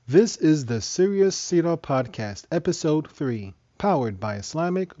This is the Serious Sira Podcast, Episode 3, powered by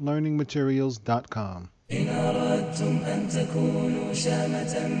IslamicLearningMaterials.com. إن أردتم أن تكونوا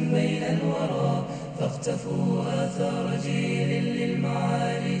شامة بين الورى فاختفوا آثار جيل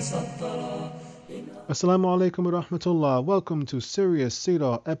للمعالي سطرا. Assalamu alaikum wa rahmatullah. Welcome to Serious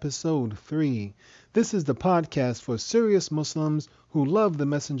Sira, Episode 3. This is the podcast for serious Muslims who love the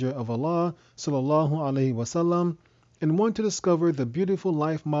Messenger of Allah sallallahu alaihi wasallam and want to discover the beautiful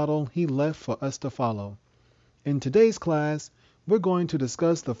life model he left for us to follow. In today's class, we're going to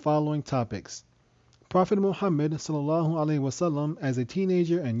discuss the following topics: Prophet Muhammad sallallahu alaihi wasallam as a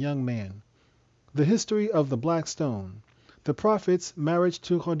teenager and young man, the history of the Black Stone, the Prophet's marriage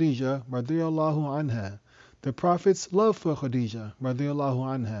to Khadijah radiyallahu anha, the Prophet's love for Khadijah radiyallahu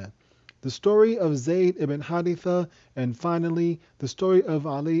anha, the story of Zaid ibn Harithah, and finally, the story of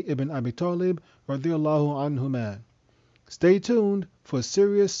Ali ibn Abi Talib radiyallahu anhuma. Stay tuned for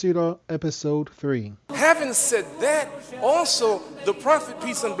Serious Sira Episode 3. Having said that, also the Prophet,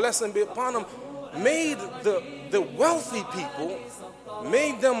 peace and blessing be upon him, made the wealthy people,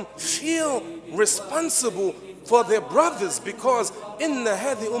 made them feel responsible for their brothers, because inna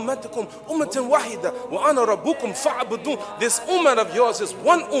hadhi ummatukum ummatan wahida wa ana rabbukum fa'budun. This ummah of yours is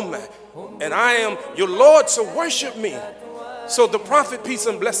one ummah, and I am your Lord, so worship me. So the Prophet, peace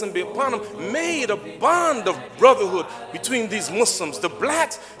and blessing be upon him, made a bond of brotherhood between these Muslims, the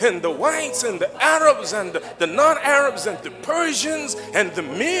blacks and the whites and the Arabs and the non-Arabs and the Persians and the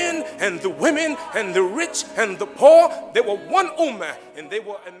men and the women and the rich and the poor. They were one ummah, and they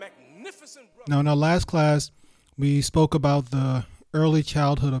were a magnificent brotherhood. Now, in our last class, we spoke about the early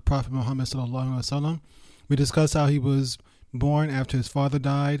childhood of Prophet Muhammad sallallahu alaihi wasallam. We discussed how he was born after his father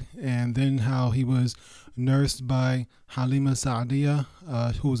died, and then how he was nursed by Halima Sa'diyah,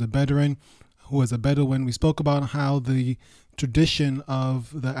 who was a Bedouin. We spoke about how the tradition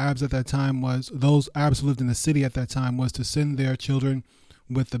of the Arabs at that time was, those Arabs who lived in the city at that time, was to send their children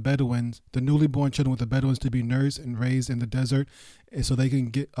with the Bedouins, the newly born children with the Bedouins, to be nursed and raised in the desert, so they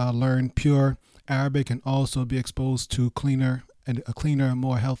can learn pure Arabic and also be exposed to a cleaner and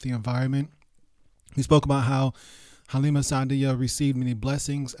more healthy environment. We spoke about how Halima Sa'diyah received many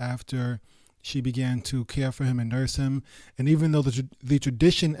blessings after she began to care for him and nurse him. And even though the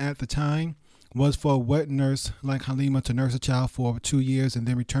tradition at the time was for a wet nurse like Halima to nurse a child for 2 years and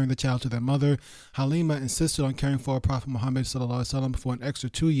then return the child to their mother, Halima insisted on caring for Prophet Muhammad sallallahu alaihi wasallam for an extra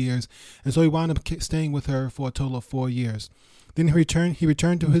 2 years, and so he wound up staying with her for a total of 4 years. Then he returned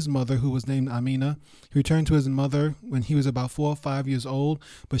to his mother, who was named Amina. He returned to his mother when he was about 4 or 5 years old,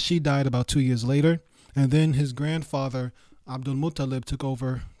 but she died about 2 years later. And then his grandfather, Abdul Muttalib, took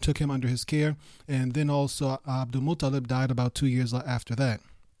him under his care. And then also Abdul Muttalib died about 2 years after that.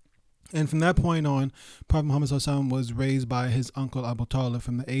 And from that point on, Prophet Muhammad ﷺ was raised by his uncle Abu Talib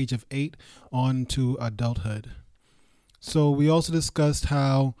from the age of 8 on to adulthood. So we also discussed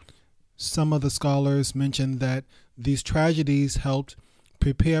how some of the scholars mentioned that these tragedies helped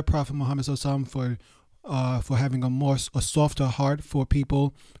prepare Prophet Muhammad ﷺ for having a softer heart for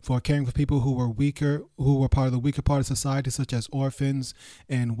people, for caring for people who were weaker, who were part of the weaker part of society, such as orphans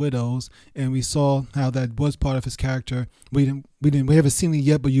and widows. And we saw how that was part of his character. We haven't seen it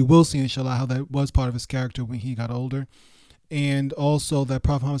yet, but you will see, inshallah, how that was part of his character when he got older. And also that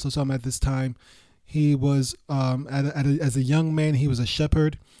Prophet Muhammad ﷺ at this time, he was as a young man, he was a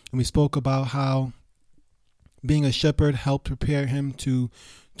shepherd, and we spoke about how being a shepherd helped prepare him to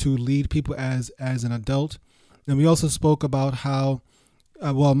lead people as an adult. And we also spoke about how,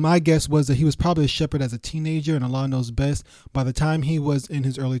 my guess was that he was probably a shepherd as a teenager, and Allah knows best. By the time he was in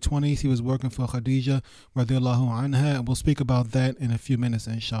his early 20s, he was working for Khadijah radiyallahu anha, and we'll speak about that in a few minutes,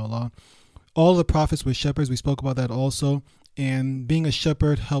 inshallah. All the prophets were shepherds. We spoke about that also. And being a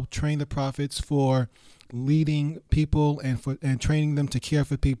shepherd helped train the prophets for leading people and training them to care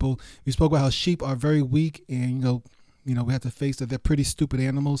for people. We spoke about how sheep are very weak, and we have to face that they're pretty stupid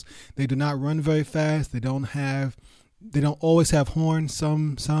animals. They do not run very fast. They don't always have horns.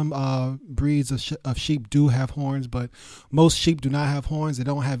 Some breeds of sheep do have horns, but most sheep do not have horns. They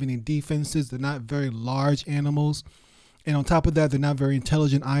don't have any defenses. They're not very large animals. And on top of that, they're not very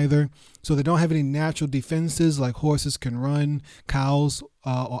intelligent either. So they don't have any natural defenses like horses can run, cows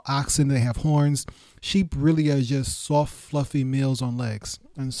or oxen, they have horns. Sheep really are just soft, fluffy males on legs.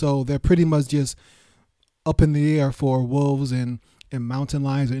 And so they're pretty much just up in the air for wolves and mountain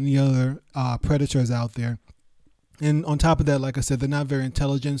lions or any other predators out there. And on top of that, like I said, they're not very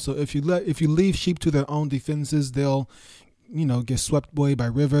intelligent. So if you leave sheep to their own defenses, they'll get swept away by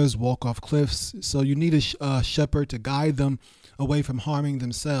rivers, walk off cliffs. So you need a shepherd to guide them away from harming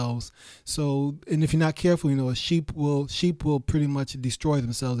themselves. So, and if you're not careful, a sheep will pretty much destroy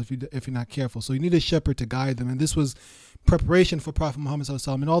themselves if you're not careful. So you need a shepherd to guide them. And this was preparation for Prophet Muhammad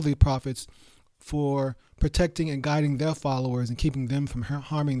ﷺ and all the prophets for protecting and guiding their followers and keeping them from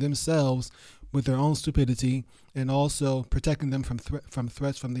harming themselves with their own stupidity, and also protecting them from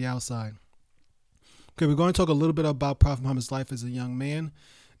threats from the outside. Okay, we're going to talk a little bit about Prophet Muhammad's life as a young man.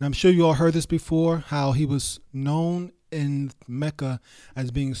 And I'm sure you all heard this before, how he was known in Mecca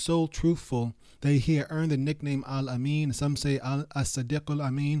as being so truthful that he had earned the nickname Al-Amin. Some say As-Sadiq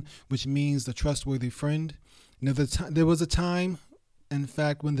Al-Amin, which means the trustworthy friend. Now, there was a time, in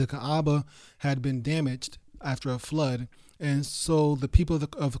fact, when the Kaaba had been damaged after a flood, and so the people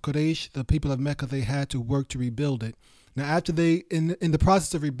of Quraysh, the people of Mecca, they had to work to rebuild it. Now, after in the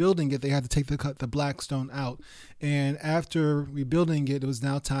process of rebuilding it, they had to take the black stone out, and after rebuilding it, it was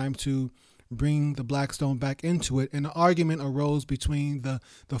now time to bring the black stone back into it. And an argument arose between the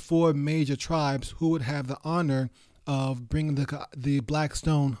four major tribes who would have the honor of bringing the black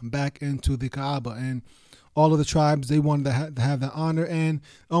stone back into the Kaaba. And all of the tribes, they wanted to have the honor, and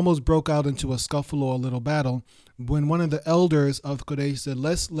almost broke out into a scuffle or a little battle when one of the elders of Quraysh said,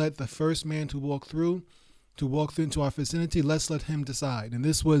 let's let the first man to walk through into our vicinity, let's let him decide. And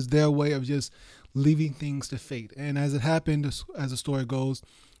this was their way of just leaving things to fate. And as it happened, as the story goes,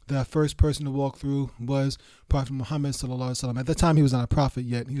 the first person to walk through was Prophet Muhammad ﷺ. At that time, he was not a prophet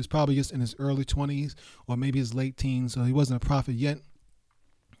yet. He was probably just in his early 20s or maybe his late teens, so he wasn't a prophet yet.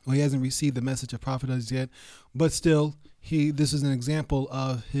 Well, he hasn't received the message of prophethood yet, but still, this is an example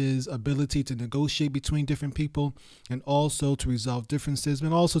of his ability to negotiate between different people, and also to resolve differences,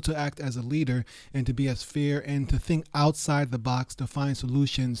 and also to act as a leader and to be as fair and to think outside the box to find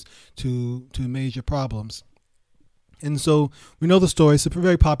solutions to major problems. And so we know the story. It's a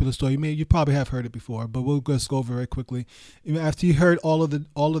very popular story. You probably have heard it before, but we'll just go over it quickly. After you heard all of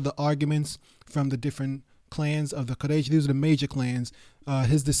the arguments from the different clans of the Quraysh, these are the major clans.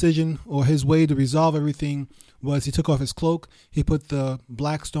 His decision, or his way to resolve everything, was he took off his cloak, he put the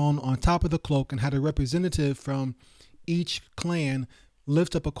black stone on top of the cloak, and had a representative from each clan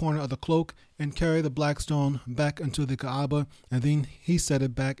lift up a corner of the cloak and carry the black stone back into the Kaaba, and then he set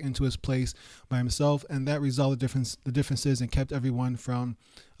it back into its place by himself, and that resolved the differences and kept everyone from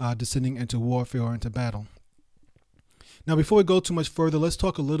descending into warfare or into battle. Now, before we go too much further, let's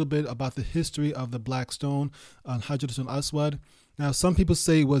talk a little bit about the history of the black stone, Hajar al-Aswad. Now, some people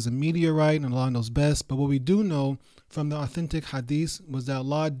say it was a meteorite, and Allah knows best, but what we do know from the authentic hadith was that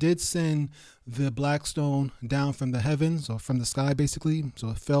Allah did send the black stone down from the heavens, or from the sky basically, so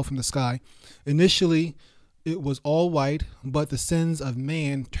it fell from the sky. Initially, it was all white, but the sins of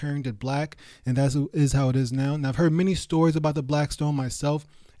man turned it black, and that is how it is now. Now, I've heard many stories about the black stone myself,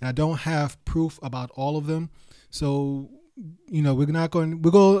 and I don't have proof about all of them. So, we'll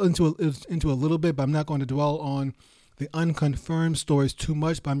go into a little bit, but I'm not going to dwell on the unconfirmed stories too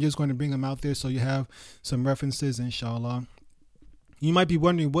much, but I'm just going to bring them out there so you have some references, inshallah. You might be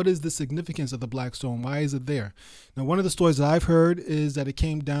wondering, what is the significance of the black stone? Why is it there? Now, one of the stories that I've heard is that it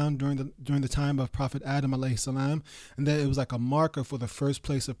came down during the time of Prophet Adam alayhi salam, and that it was like a marker for the first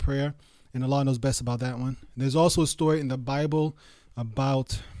place of prayer, and Allah knows best about that one. There's also a story in the Bible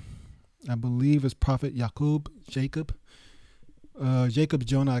about, I believe it's Prophet Jacob,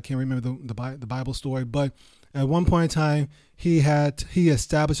 Jonah, I can't remember the Bible story, but at one point in time, he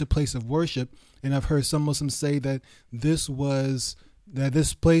established a place of worship, and I've heard some Muslims say that this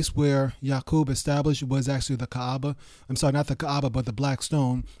place where Yaqub established was actually the Kaaba. I'm sorry, not the Kaaba, but the black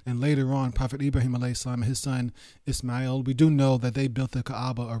stone. And later on, Prophet Ibrahim alayhi salam and his son Ismail, we do know that they built the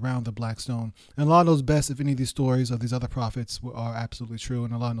Kaaba around the black stone. And Allah knows best if any of these stories of these other prophets are absolutely true,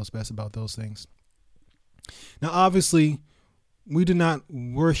 and Allah knows best about those things. Now, obviously, we do not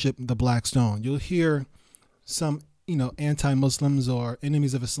worship the black stone. You'll hear some anti-Muslims or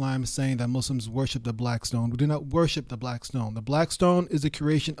enemies of Islam saying that Muslims worship the black stone. We do not worship the black stone. The black stone is a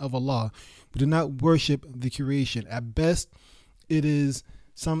creation of Allah. We do not worship the creation. At best, it is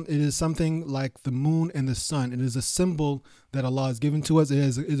something like the moon and the sun. It is a symbol that Allah has given to us. It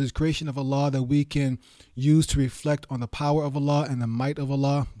is a creation of Allah that we can use to reflect on the power of Allah and the might of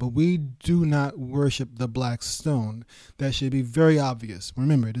Allah. But we do not worship the black stone. That should be very obvious.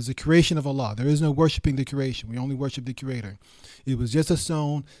 Remember, it is a creation of Allah. There is no worshiping the creation. We only worship the Creator. It was just a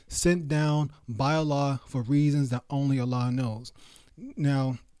stone sent down by Allah for reasons that only Allah knows.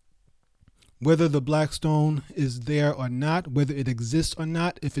 Now, whether the black stone is there or not, whether it exists or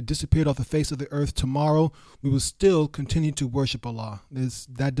not, if it disappeared off the face of the earth tomorrow, we will still continue to worship Allah.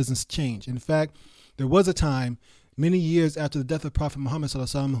 That doesn't change. In fact, there was a time many years after the death of Prophet Muhammad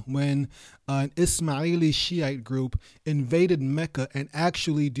ﷺ, when an Ismaili Shiite group invaded Mecca and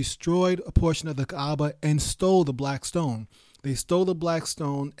actually destroyed a portion of the Kaaba and stole the black stone. They stole the black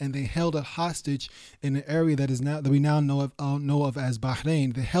stone and they held it hostage in an area that we now know of as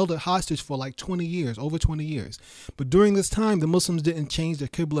Bahrain. They held it hostage for like 20 years, over 20 years. But during this time, the Muslims didn't change their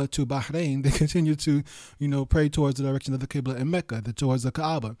Qibla to Bahrain. They continued to, pray towards the direction of the Qibla in Mecca, towards the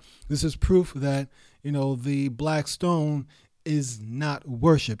Kaaba. This is proof that, the black stone is not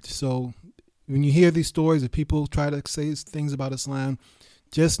worshipped. So when you hear these stories of people try to say things about Islam,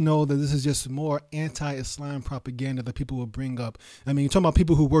 just know that this is just more anti-Islam propaganda that people will bring up. I mean, you're talking about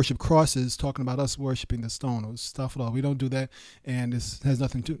people who worship crosses, talking about us worshiping the stone or stuff at all. We don't do that, and this has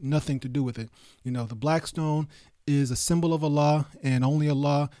nothing to do with it. The black stone is a symbol of Allah, and only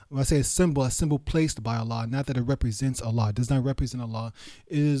Allah. When I say a symbol placed by Allah, not that it represents Allah. It does not represent Allah.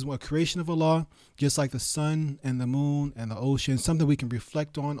 It is a creation of Allah, just like the sun and the moon and the ocean, something we can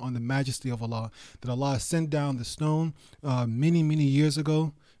reflect on the majesty of Allah. That Allah sent down the stone many, many years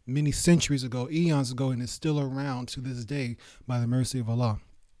ago, many centuries ago, eons ago, and is still around to this day by the mercy of Allah.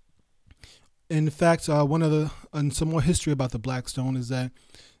 In fact, some more history about the black stone is that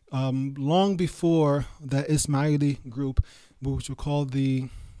long before that Ismaili group, which were called the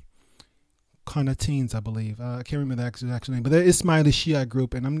Qanatins, I believe. I can't remember the actual name, but they're Ismaili Shiite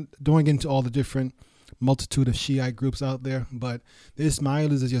group, and I'm going into all the different multitude of Shiite groups out there, but the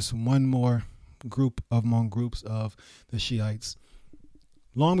Ismailis is just one more group among groups of the Shiites.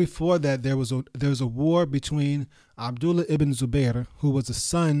 Long before that, there was a war between Abdullah ibn Zubair, who was the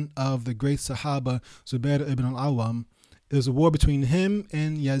son of the great Sahaba Zubair ibn al-Awwam. There was a war between him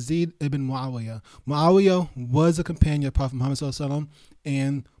and Yazid ibn Muawiyah. Muawiyah was a companion of Prophet Muhammad ﷺ,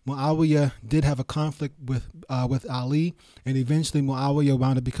 and Muawiyah did have a conflict with Ali, and eventually Muawiyah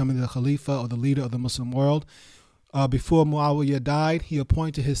wound up becoming the Khalifa or the leader of the Muslim world. Before Muawiyah died, he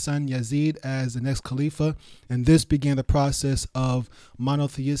appointed his son Yazid as the next Khalifa, and this began the process of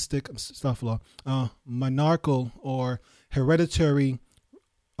monarchical or hereditary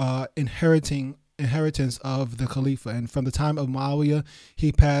inheritance of the Khalifa. And from the time of Muawiyah,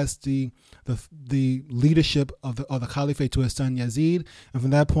 he passed the leadership of the caliphate to his son Yazid, and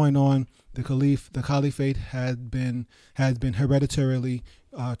from that point on, the caliphate had been hereditarily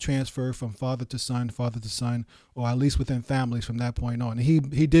transferred from father to son, or at least within families from that point on. And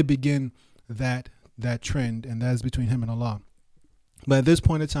he did begin that trend, and that is between him and Allah. But at this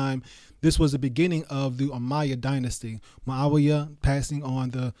point in time, this was the beginning of the Umayyad dynasty. Muawiyah passing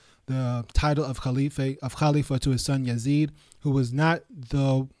on the title of Khalifa to his son Yazid, who was not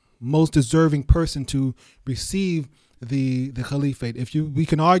the most deserving person to receive the caliphate. We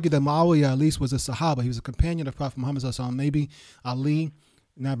can argue that Muawiyah at least was a Sahaba. He was a companion of Prophet Muhammad ﷺ.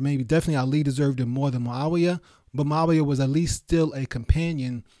 Definitely Ali deserved it more than Muawiyah, but Muawiyah was at least still a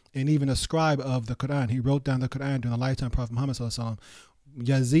companion and even a scribe of the Quran. He wrote down the Quran during the lifetime of Prophet Muhammad ﷺ.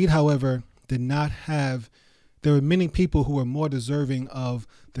 Yazid, however, did not have. There were many people who were more deserving of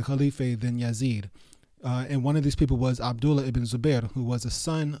the caliphate than Yazid. And one of these people was Abdullah ibn Zubair, who was a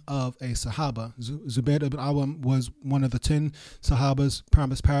son of a Sahaba. Zubair ibn Awam was one of the 10 Sahabas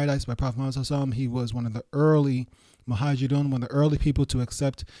promised paradise by Prophet Muhammad ﷺ. He was one of the early Muhajirun, one of the early people to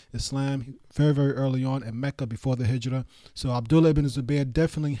accept Islam very, very early on in Mecca before the Hijrah. So Abdullah ibn Zubair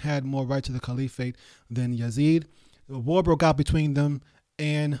definitely had more right to the caliphate than Yazid. A war broke out between them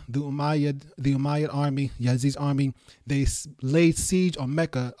and the Umayyad army, Yazid's army. They laid siege on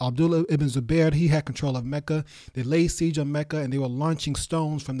Mecca. Abdullah ibn Zubair, he had control of Mecca. They laid siege on Mecca, and they were launching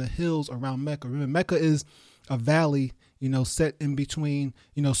stones from the hills around Mecca. Remember, Mecca is a valley, set in between,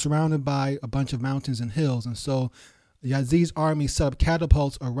 surrounded by a bunch of mountains and hills. And so Yazid's army set up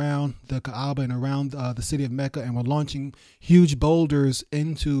catapults around the Kaaba and around the city of Mecca, and were launching huge boulders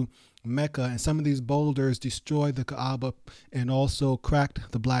into Mecca, and some of these boulders destroyed the Kaaba and also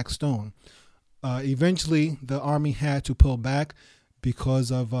cracked the black stone. Eventually, the army had to pull back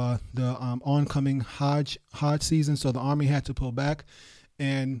because of the oncoming Hajj season, so the army had to pull back.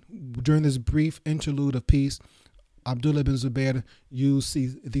 And during this brief interlude of peace, Abdullah ibn Zubair used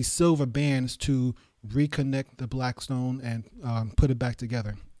these silver bands to reconnect the black stone and put it back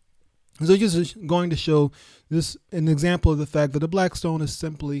together. So just going to show this an example of the fact that the black stone is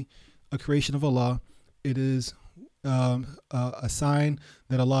simply a creation of Allah. It is a sign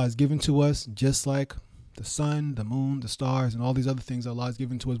that Allah has given to us, just like the sun, the moon, the stars, and all these other things Allah has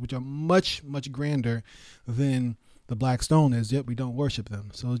given to us, which are much, much grander than the black stone is, yet we don't worship them.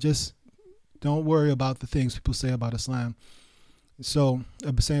 So just don't worry about the things people say about Islam. So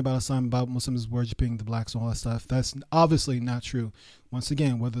I've been saying about Islam, about Muslims worshiping the black stone, all that stuff. That's obviously not true. Once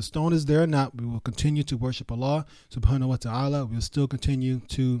again, whether the stone is there or not, we will continue to worship Allah subhanahu wa ta'ala. We will still continue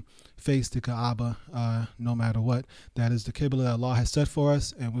to face the Kaaba no matter what. That is the Qibla that Allah has set for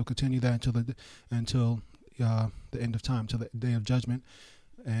us, and we'll continue that until the end of time, till the day of judgment.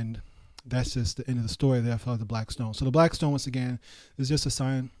 And that's just the end of the story there for the black stone. So the black stone, once again, is just a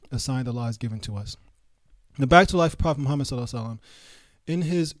sign that Allah has given to us. Now back to the life of Prophet Muhammad sallallahu alaihi wasallam. In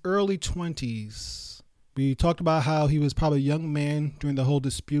his early 20s, we talked about how he was probably a young man during the whole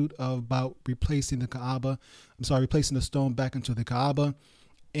dispute about replacing the stone back into the Kaaba.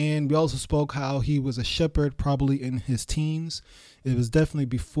 And we also spoke how he was a shepherd probably in his teens. It was definitely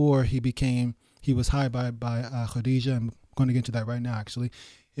before he was hired by Khadijah. I'm going to get into that right now, actually.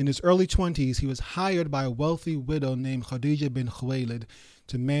 In his early 20s, he was hired by a wealthy widow named Khadijah bin Khuwaylid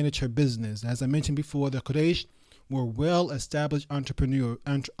to manage her business. As I mentioned before, the Quraysh were well-established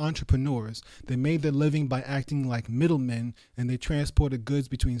entrepreneurs. They made their living by acting like middlemen, and they transported goods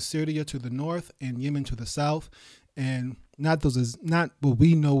between Syria to the north and Yemen to the south. And not what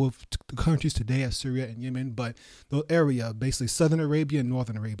we know of the countries today as Syria and Yemen, but the area, basically Southern Arabia and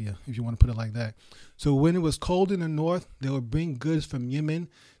Northern Arabia, if you want to put it like that. So when it was cold in the north, they would bring goods from Yemen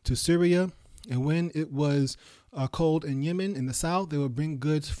to Syria. And when it was cold in Yemen in the south, they would bring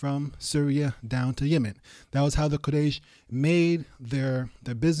goods from Syria down to Yemen. That was how the Quraysh made their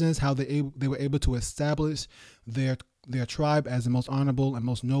business, how they were able to establish their tribe as the most honorable and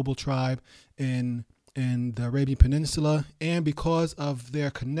most noble tribe in the Arabian Peninsula. And because of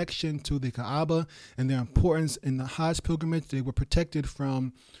their connection to the Kaaba and their importance in the Hajj pilgrimage, they were protected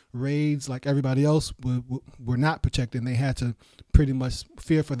from raids like everybody else were not protected, and they had to pretty much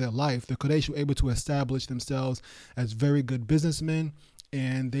fear for their life. The Quraysh were able to establish themselves as very good businessmen,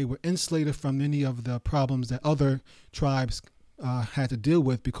 and they were insulated from many of the problems that other tribes had to deal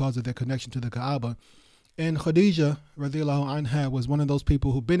with because of their connection to the Kaaba. And Khadijah, radiallahu anha, was one of those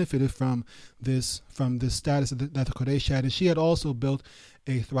people who benefited from this status that the Quraysh had. And she had also built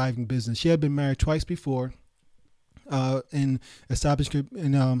a thriving business. She had been married twice before. And established,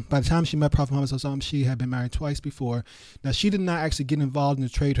 and by the time she met Prophet Muhammad sallallahu alaihi wasallam, she had been married twice before. Now, she did not actually get involved in the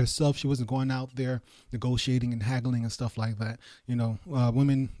trade herself. She wasn't going out there negotiating and haggling and stuff like that.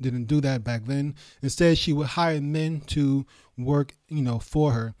 Women didn't do that back then. Instead, she would hire men to work,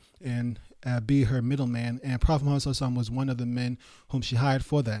 for her and be her middleman. And Prophet Muhammad sallallahu alaihi wasallam was one of the men whom she hired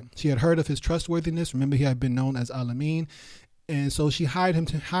for that. She had heard of his trustworthiness. Remember, he had been known as Al-Amin, and so she hired him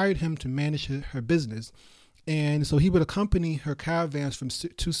to manage her business. And so he would accompany her caravans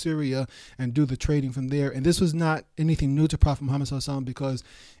to Syria and do the trading from there. And this was not anything new to Prophet Muhammad sallallahu alaihi wasallam, because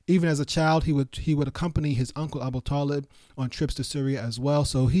even as a child, he would accompany his uncle Abu Talib on trips to Syria as well.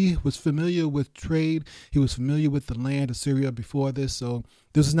 So he was familiar with trade. He was familiar with the land of Syria before this. So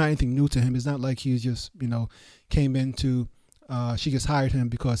this is not anything new to him. It's not like he just, came into, she just hired him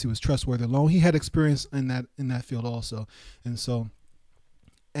because he was trustworthy alone. He had experience in that field also.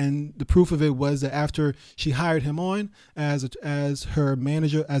 And the proof of it was that after she hired him on as her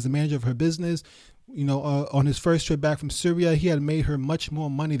manager, as the manager of her business, on his first trip back from Syria, he had made her much more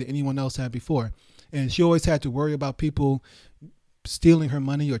money than anyone else had before. And she always had to worry about people stealing her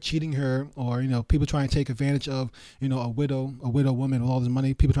money or cheating her, or people trying to take advantage of a widow woman with all this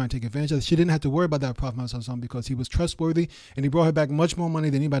money. People trying to take advantage of it. She didn't have to worry about that with Prophet Muhammad because he was trustworthy, and he brought her back much more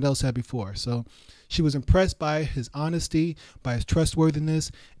money than anybody else had before. So she was impressed by his honesty, by his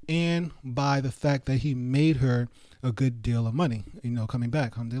trustworthiness, and by the fact that he made her a good deal of money, coming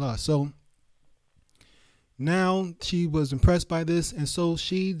back, alhamdulillah. So now she was impressed by this, and so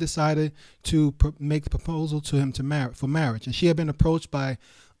she decided to make the proposal to him for marriage. And she had been approached by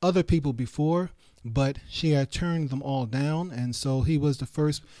other people before, but she had turned them all down. And so he was the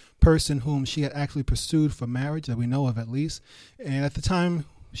first person whom she had actually pursued for marriage that we know of, at least. And at the time,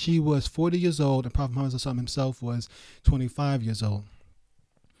 she was 40 years old, and Prophet Muhammad himself was 25 years old.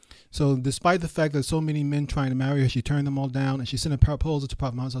 So despite the fact that so many men trying to marry her, she turned them all down, and she sent a proposal to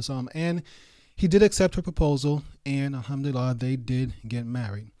Prophet Muhammad, and he did accept her proposal, and alhamdulillah, they did get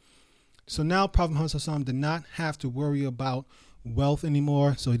married. So now Prophet Muhammad did not have to worry about wealth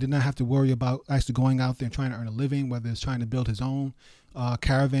anymore. So he did not have to worry about actually going out there and trying to earn a living, whether it's trying to build his own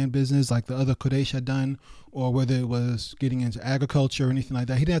caravan business like the other Quraysh had done, or whether it was getting into agriculture or anything like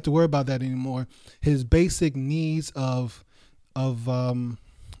that. He didn't have to worry about that anymore. His basic needs of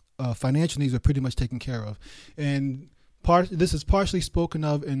financial needs were pretty much taken care of. And this is partially spoken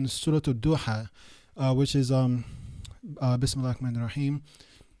of in Surah Al-Duha, which is Bismillah ar-Rahman ar-Rahim.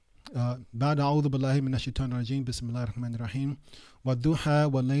 بعد أعوذ بالله من الشيطان الرجيم بسم الله الرحمن الرحيم والضحى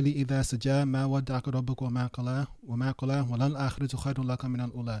والليل إذا سجى ما ودعك ربك وما قلى وللآخرة خير لك من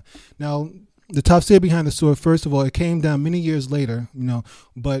الأولى. Now, the tafsir behind the surah, first of all, it came down many years later,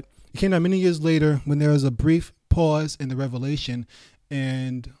 but it came down many years later when there was a brief pause in the revelation,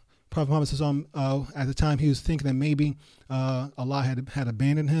 and Prophet Muhammad at the time he was thinking that maybe Allah had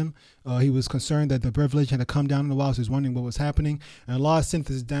abandoned him. He was concerned that the revelation had come down in the while, so he was wondering what was happening. And Allah sent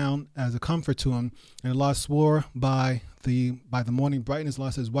this down as a comfort to him. And Allah swore by the morning brightness.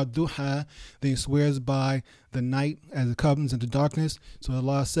 Allah says, "Wad-duha," then he swears by the night as it comes into darkness. So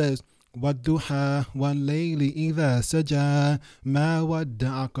Allah says, وَالضُّحَى وَاللَّيْلِ إِذَا سَجَى مَا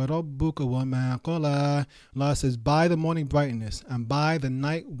وَدَّعَكَ رَبُّكَ وَمَا قَلَى. Allah says, by the morning brightness and by the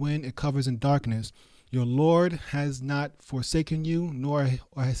night when it covers in darkness, your Lord has not forsaken you, nor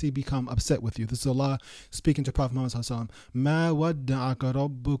has he become upset with you. This is Allah speaking to Prophet Muhammad sallallahu alaihi wasallam. مَا وَدَّعَكَ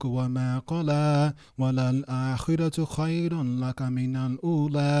رَبُّكَ وَمَا قَلَى وَلَلْآخِرَةُ خَيْرٌ لَكَ مِنَ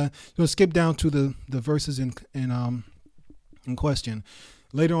الْأُولَى. So skip down to the verses in question.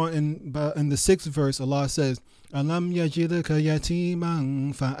 Later on in the 6th verse, Allah says, Alam yajidka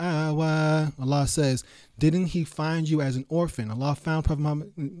yatiman fa'awa. Allah says, didn't he find you as an orphan? Allah found Prophet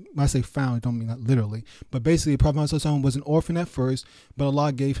Muhammad. When I say found, I don't mean that literally, but basically Prophet Muhammad was an orphan at first, but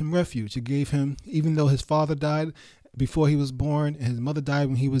Allah gave him refuge. He gave him, even though his father died before he was born, and his mother died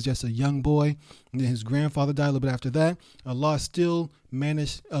when he was just a young boy, and then his grandfather died a little bit after that, Allah still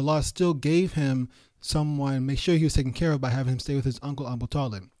gave him someone, make sure he was taken care of by having him stay with his uncle Abu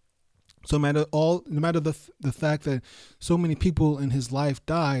Talib. So no matter the fact that so many people in his life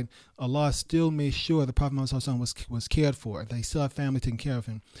died, Allah still made sure the Prophet Muhammad was cared for. They still had family taking care of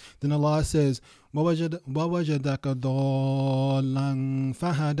him. Then Allah says, وَوَجَدَكَ ضَالًّا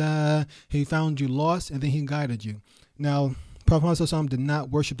فَهَدَى. He found you lost and then he guided you. Now, Prophet Muhammad did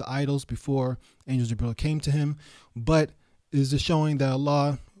not worship the idols before Angel Jibril came to him, but it is just showing that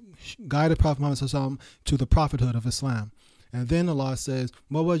Allah guided Prophet Muhammad to the prophethood of Islam. And then Allah says,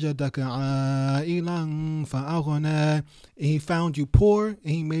 وَوَجَدَكَ عَائِلًا فَأَغْنَى. He found you poor and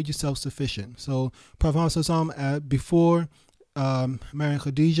he made you self-sufficient. So Prophet Muhammad before marrying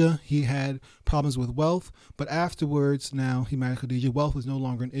Khadijah, he had problems with wealth, but afterwards, now he married Khadijah, wealth was no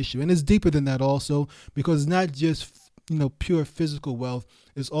longer an issue. And it's deeper than that also, because it's not just pure physical wealth,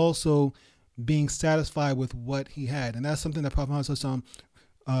 it's also being satisfied with what he had. And that's something that Prophet Muhammad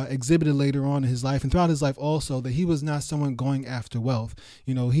exhibited later on in his life and throughout his life also, that he was not someone going after wealth.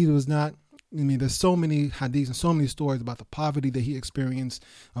 He was not, there's so many hadiths and so many stories about the poverty that he experienced,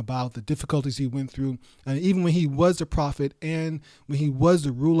 about the difficulties he went through. And even when he was the prophet and when he was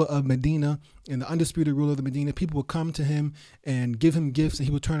the ruler of Medina and the undisputed ruler of the Medina, people would come to him and give him gifts and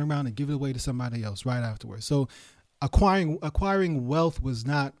he would turn around and give it away to somebody else right afterwards. So acquiring wealth was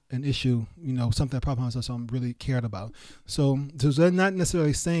not an issue, something that Prophet Muhammad really cared about. So they're not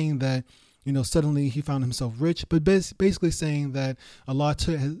necessarily saying that, suddenly he found himself rich, but basically saying that Allah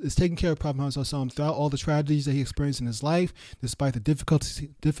is taking care of Prophet Muhammad throughout all the tragedies that he experienced in his life, despite the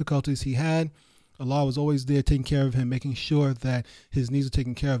difficulties he had. Allah was always there taking care of him, making sure that his needs were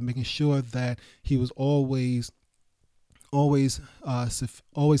taken care of, making sure that he was always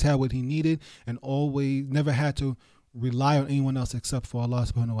had what he needed, and always never had to rely on anyone else except for Allah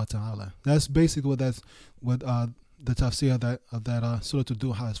subhanahu wa ta'ala. That's basically what the tafsir of that Surah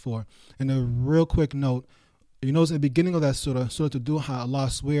Al-Duha is for. And a real quick note, in the beginning of that Surah Al-Duha, Allah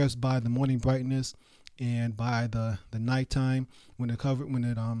swears by the morning brightness and by the nighttime when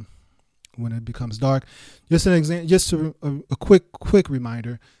it becomes dark. Just an example, just a quick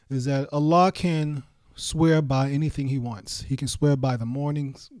reminder is that Allah can swear by anything he wants. He can swear by the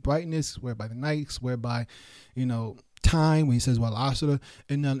morning's brightness, swear by the night, swear by, time, when he says wal asr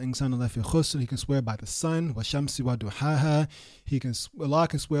innal insana lafi khusr. He can swear by the sun, wa shamsi wa duhaha. Allah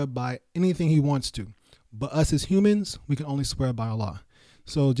can swear by anything he wants to. But us as humans, we can only swear by Allah.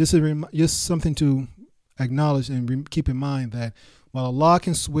 So just something to acknowledge and keep in mind, that while Allah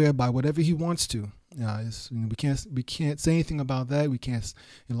can swear by whatever he wants to, we can't say anything about that. We can't.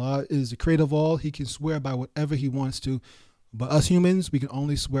 Allah is the creator of all. He can swear by whatever he wants to, but us humans, we can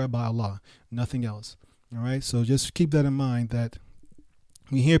only swear by Allah, nothing else. All right. So just keep that in mind, that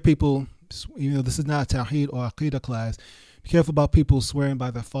we hear people, this is not a Tawheed or Aqidah class. Be careful about people swearing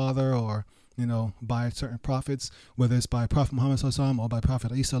by their father or by certain prophets, whether it's by Prophet Muhammad sallallahu alaihi wasallam or by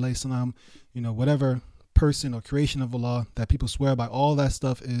Prophet Isa alayhi salam, whatever person or creation of Allah that people swear by, all that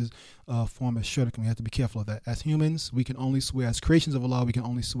stuff is a form of shirk, and we have to be careful of that. As humans, we can only swear, as creations of Allah, we can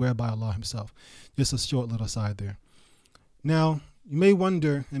only swear by Allah himself. Just a short little aside there. Now, you may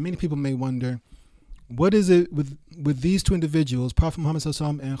wonder, and many people may wonder, what is it with these two individuals, Prophet Muhammad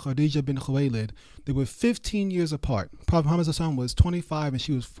SAW and Khadijah bin Khuwaylid? They were 15 years apart. Prophet Muhammad SAW was 25 and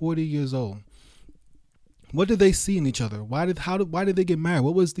she was 40 years old. What did they see in each other? Why did they get married?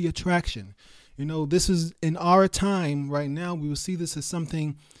 What was the attraction? This is in our time right now. We will see this as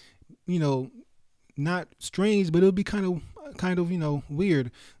something, not strange, but it'll be kind of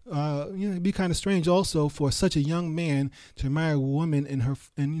weird. It'd be kind of strange also for such a young man to marry a woman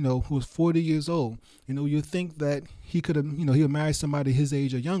who was 40 years old. You think that he could have, he would marry somebody his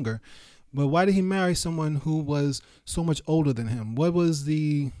age or younger. But why did he marry someone who was so much older than him? What was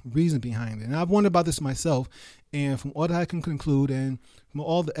the reason behind it? And I've wondered about this myself. And from all that I can conclude and from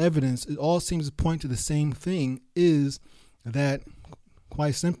all the evidence, it all seems to point to the same thing, is that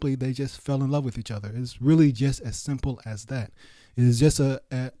quite simply, they just fell in love with each other. It's really just as simple as that. It is just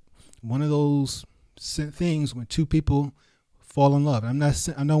one of those things when two people fall in love. I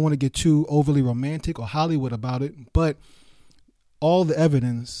don't want to get too overly romantic or Hollywood about it, but all the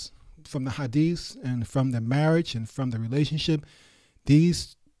evidence from the hadiths and from the marriage and from the relationship,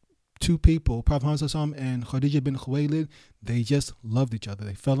 these two people, Prophet Muhammad and Khadijah bin Khuwaylid, they just loved each other.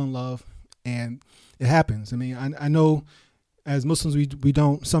 They fell in love, and it happens. I mean, I know as Muslims we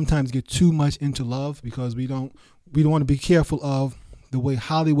don't sometimes get too much into love because we don't want to be careful of the way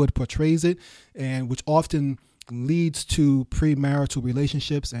Hollywood portrays it, and which often leads to premarital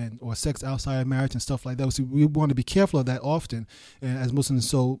relationships or sex outside of marriage and stuff like that. So we want to be careful of that often as Muslims.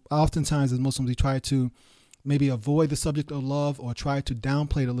 So oftentimes as Muslims, we try to maybe avoid the subject of love or try to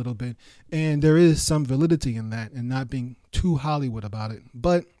downplay it a little bit. And there is some validity in that and not being too Hollywood about it.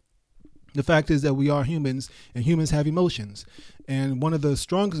 But the fact is that we are humans and humans have emotions. And one of the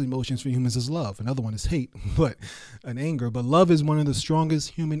strongest emotions for humans is love. Another one is hate, and anger. But love is one of the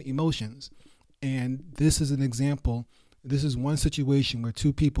strongest human emotions. And this is an example. This is one situation where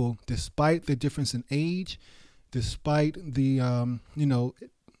two people, despite the difference in age, despite the, I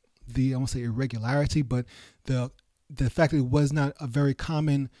won't say irregularity, but the fact that it was not a very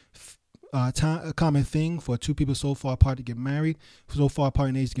common thing for two people so far apart to get married, so far apart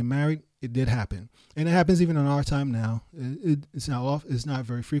in age to get married, it did happen. And it happens even in our time now. It's not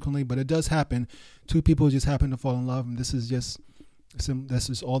very frequently, but it does happen. Two people just happen to fall in love, and that's just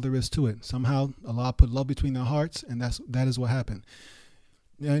all there is to it. Somehow Allah put love between their hearts, and that is what happened.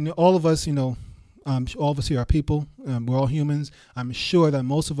 And all of us, all of us here are people. We're all humans. I'm sure that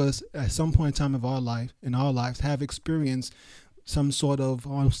most of us at some point in time of our lives have experienced some sort of, I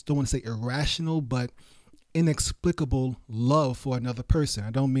don't want to say irrational, but inexplicable love for another person.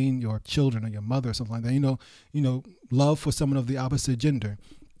 I don't mean your children or your mother or something like that. Love for someone of the opposite gender.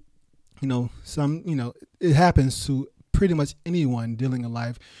 It happens to pretty much anyone dealing in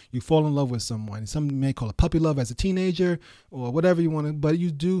life. You fall in love with someone. Some may call it puppy love as a teenager or whatever you want to, but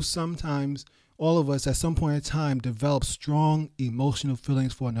you do sometimes, all of us at some point in time, develop strong emotional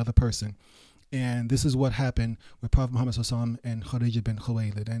feelings for another person. And this is what happened with Prophet Muhammad SAW and Khadijah bin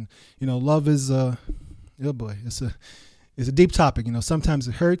Khuwaylid. And, love is, it's a deep topic. Sometimes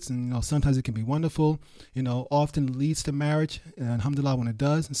it hurts and, sometimes it can be wonderful, often leads to marriage, and alhamdulillah when it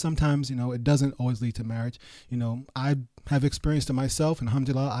does. And sometimes, it doesn't always lead to marriage. I have experienced it myself, and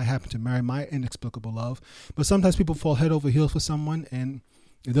alhamdulillah, I happen to marry my inexplicable love. But sometimes people fall head over heels for someone and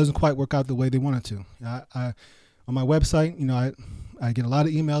it doesn't quite work out the way they want it to. On my website, I get a lot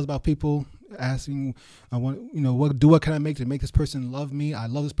of emails about people asking, what can I make to make this person love me? I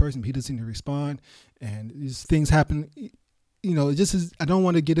love this person, but he doesn't seem to respond. And these things happen. It just is, I don't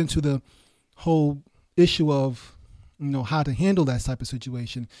want to get into the whole issue of, how to handle that type of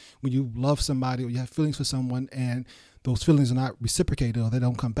situation when you love somebody or you have feelings for someone and those feelings are not reciprocated or they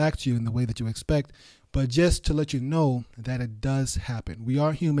don't come back to you in the way that you expect. But just to let you know that it does happen. We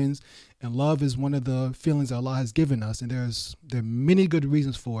are humans, and love is one of the feelings that Allah has given us, and there are many good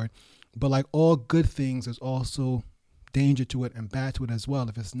reasons for it. But like all good things, there's also danger to it and bad to it as well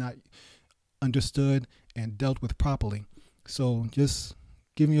if it's not understood and dealt with properly. So just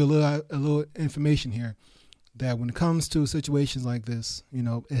giving you a little information here that when it comes to situations like this,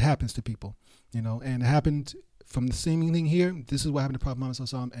 it happens to people, and it happened from the same thing here. This is what happened to Prophet Muhammad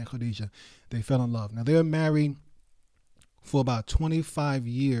SAW and Khadijah. They fell in love. Now they were married for about 25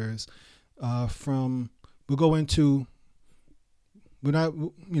 years. We'll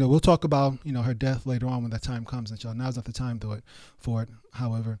talk about, her death later on when that time comes, inshallah. Now's not the time for it,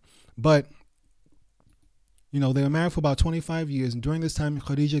 however. But, they were married for about 25 years. And during this time,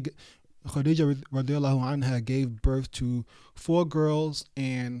 Khadijah radiallahu anha gave birth to 4 girls,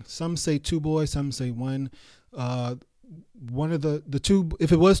 and some say 2 boys, some say 1. One of the 2,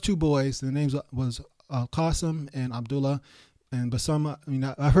 if it was 2 boys, the names was Al-Qasim and Abdullah. but some,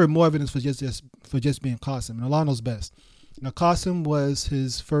 I heard more evidence for just being Qasim, and Allah knows best. Now, Qasim was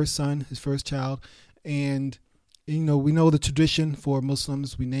his first son, his first child, and we know the tradition for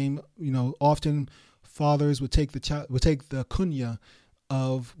Muslims. We name, often fathers would take the kunya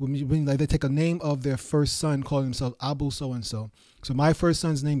of when they take a name of their first son, calling themselves Abu so and so. So my first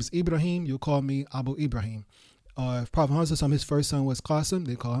son's name is Ibrahim. You'll call me Abu Ibrahim. If Prophet Muhammad, his first son was Qasim,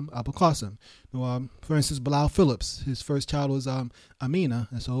 they call him Abu Qasim. For instance, Bilal Phillips, his first child was Amina,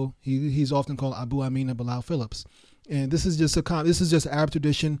 and so he's often called Abu Amina Bilal Phillips. And this is just Arab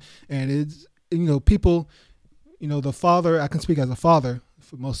tradition, and it's people, the father. I can speak as a father,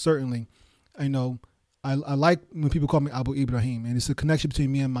 most certainly. I like when people call me Abu Ibrahim, and it's a connection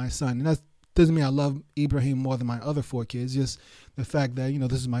between me and my son, and that doesn't mean I love Ibrahim more than my other 4 kids. Just the fact that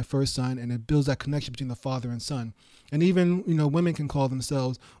this is my first son, and it builds that connection between the father and son. And even women can call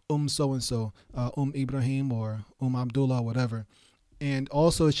themselves so and so, Ibrahim or Abdullah, or whatever. And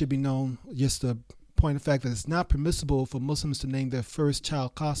also, it should be known, just to point the fact that it's not permissible for Muslims to name their first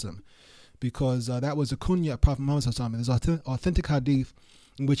child Qasim, because that was a kunya of Prophet Muhammad sallallahu alaihi wasallam. There's authentic hadith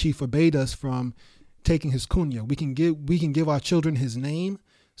in which he forbade us from taking his kunya. We can give our children his name.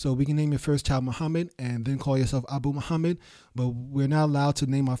 So we can name your first child Muhammad and then call yourself Abu Muhammad, but we're not allowed to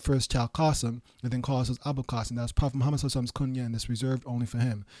name our first child Qasim and then call ourselves Abu Qasim. That's Prophet Muhammad sallallahu alaihi wasallam's kunya, and it's reserved only for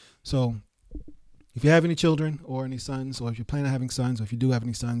him. So if you have any children or any sons, or if you plan on having sons, or if you do have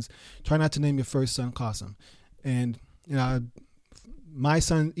any sons, try not to name your first son Qasim. And my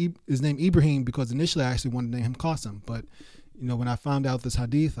son is named Ibrahim because initially I actually wanted to name him Qasim, but when I found out this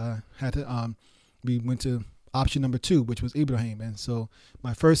hadith, I had to we went to option number 2, which was Ibrahim. And so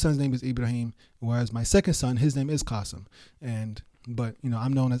my first son's name is Ibrahim, whereas my second son, his name is Qasim. But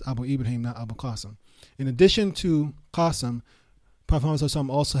I'm known as Abu Ibrahim, not Abu Qasim. In addition to Qasim, Prophet Muhammad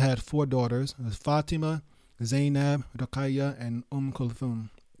also had 4 daughters. It was Fatima, Zainab, Ruqayya, and Kulthum.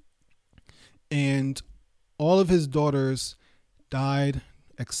 And all of his daughters died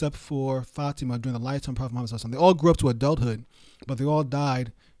except for Fatima during the lifetime of Prophet Muhammad. They all grew up to adulthood, but they all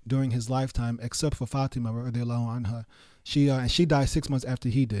died during his lifetime, except for Fatima radiallahu anha. She died 6 months after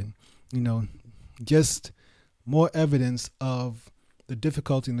he did. Just more evidence of the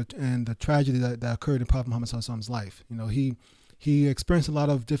difficulty and the tragedy that occurred in Prophet Muhammad's life. He experienced a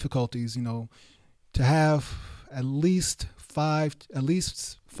lot of difficulties. To have at least five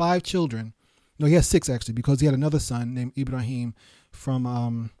children. No, he has 6 actually, because he had another son named Ibrahim from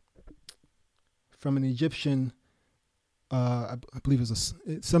an Egyptian. I believe it was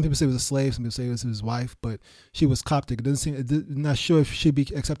some people say it was a slave, some people say it was his wife, but she was Coptic. Not sure if she'd be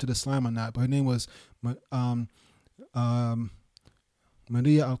accepted Islam or not, but her name was Maria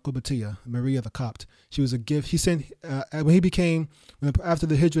al-Qubtiyya, Maria the Copt. She was a gift. He sent after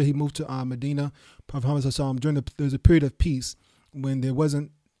the Hijrah, he moved to Medina. Prophet Muhammad there was a period of peace when there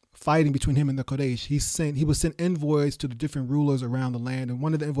wasn't fighting between him and the Quraysh. He would send envoys to the different rulers around the land, and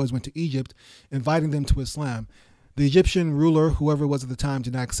one of the envoys went to Egypt, inviting them to Islam. The Egyptian ruler, whoever it was at the time,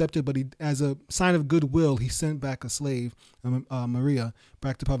 did not accept it, but as a sign of goodwill, he sent back a slave, Maria,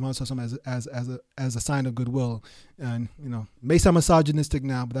 back to Prophet Muhammad as a sign of goodwill. And may sound misogynistic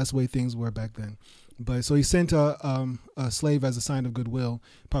now, but that's the way things were back then. But so he sent a slave as a sign of goodwill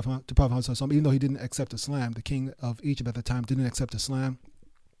to Prophet Muhammad, even though he didn't accept Islam. The king of Egypt at the time didn't accept Islam.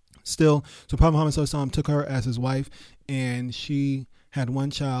 Still, so Prophet Muhammad took her as his wife, and she had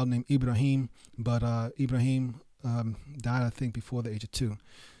one child named Ibrahim, but Ibrahim died, I think, before the age of 2.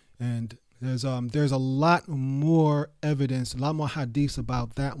 And there's a lot more evidence, a lot more hadiths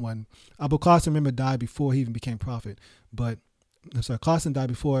about that one. Abu Qasim, remember, died before he even became prophet. Qasim died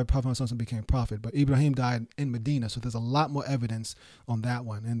before Prophet Muhammad became prophet, but Ibrahim died in Medina, so there's a lot more evidence on that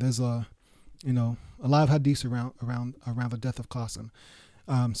one. And there's a lot of hadiths around the death of Qasim.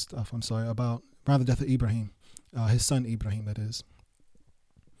 Around the death of Ibrahim, his son Ibrahim, that is.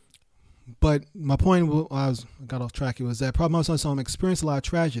 But my point, I got off track, it was that Prophet Muhammad experienced a lot of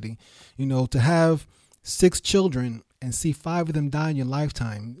tragedy. To have 6 children and see 5 of them die in your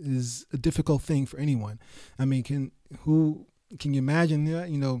lifetime is a difficult thing for anyone. I mean, can you imagine that?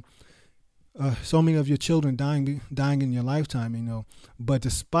 So many of your children dying in your lifetime, but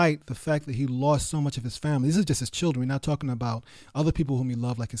despite the fact that he lost so much of his family, this is just his children. We're not talking about other people whom he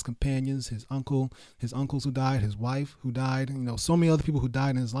loved, like his companions, his uncles who died, his wife who died, so many other people who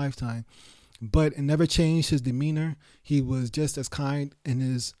died in his lifetime, but it never changed his demeanor. He was just as kind in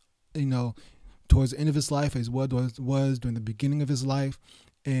his, towards the end of his life as was during the beginning of his life.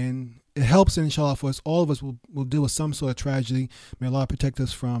 And it helps, inshallah, for us, all of us will deal with some sort of tragedy. May Allah protect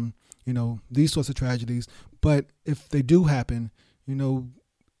us from these sorts of tragedies. But if they do happen,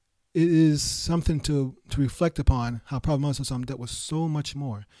 it is something to reflect upon how Prophet Muhammad sallallahu alaihi wasallam dealt with so much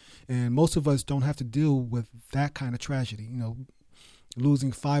more. And most of us don't have to deal with that kind of tragedy.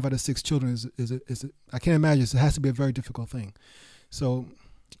 Losing 5 out of 6 children is I can't imagine. It has to be a very difficult thing. So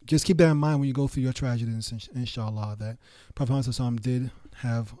just keep that in mind when you go through your tragedies, inshallah, that Prophet Muhammad sallallahu alaihi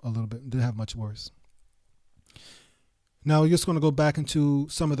wasallam did have much worse. Now we're just going to go back into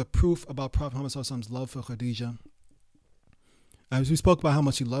some of the proof about Prophet Muhammad sallallahu alaihi wasallam's love for Khadijah. As we spoke about how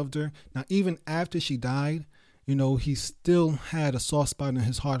much he loved her. Now, even after she died, he still had a soft spot in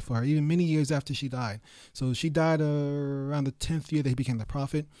his heart for her, even many years after she died. So she died around the 10th year that he became the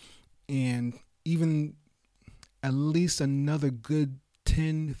prophet. And even at least another good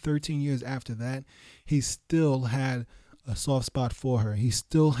 10, 13 years after that, he still had a soft spot for her. He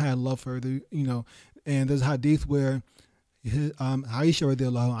still had love for her, and there's a hadith where Aisha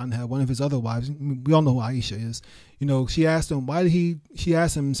radiallahu anha, one of his other wives, we all know who Aisha is, she asked him, she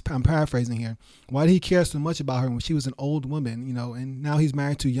asked him, I'm paraphrasing here, why did he care so much about her when she was an old woman, and now he's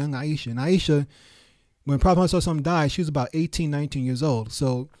married to young Aisha. And Aisha, when Prophet Muhammad sallallahu alaihi wasallam died, she was about 18, 19 years old.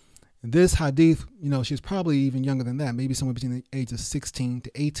 So this hadith, she's probably even younger than that, maybe somewhere between the age of 16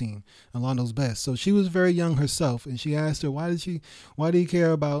 to 18, Allah knows best. So she was very young herself, and she asked her, why did he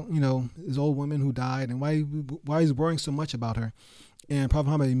care about, this old woman who died, and why he's worrying so much about her? And Prophet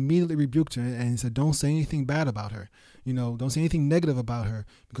Muhammad immediately rebuked her and said, don't say anything bad about her. Don't say anything negative about her,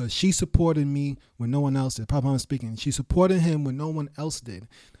 because she supported me when no one else did. Prophet Muhammad speaking, she supported him when no one else did.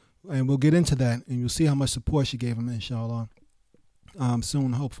 And we'll get into that, and you'll see how much support she gave him, inshallah.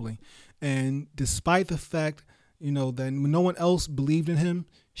 Soon, hopefully. And despite the fact, that when no one else believed in him,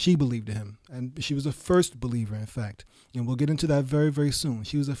 she believed in him. And she was the first believer, in fact. And we'll get into that very, very soon.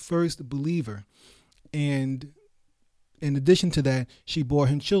 She was the first believer. And in addition to that, she bore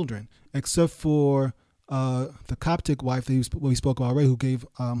him children, except for the Coptic wife that we spoke about already,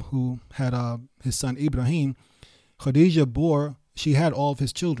 who had his son Ibrahim. Khadijah she had all of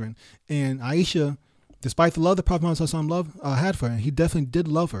his children. And Aisha, despite the love that Prophet Muhammad had for her, he definitely did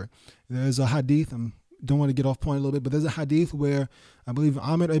love her. There's a hadith, I don't want to get off point a little bit, but there's a hadith where I believe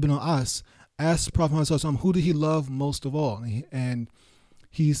Amr ibn al-As asked Prophet Muhammad, who did he love most of all? And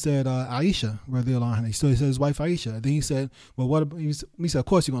he said, Aisha, radiallahu anha. So he said his wife Aisha. Then he said, well, what? He said, of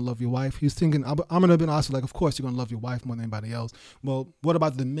course you're going to love your wife. He was thinking, Amr ibn al-As was like, of course you're going to love your wife more than anybody else. Well, what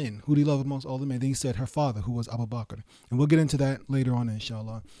about the men? Who do you love amongst all the men? Then he said her father, who was Abu Bakr. And we'll get into that later on,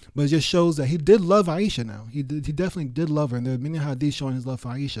 inshallah. But it just shows that he did love Aisha now. He definitely did love her. And there are many hadiths showing his love for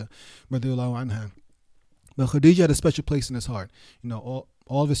Aisha, radiallahu anha. But Khadijah had a special place in his heart. All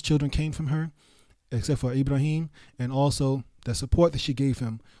of his children came from her, except for Ibrahim, and also the support that she gave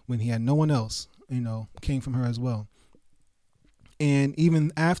him when he had no one else, came from her as well. And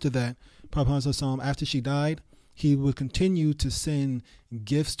even after that, Prophet Muhammad, after she died, he would continue to send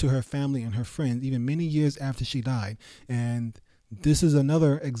gifts to her family and her friends, even many years after she died. And this is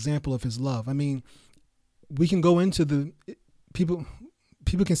another example of his love. I mean, we can go into the people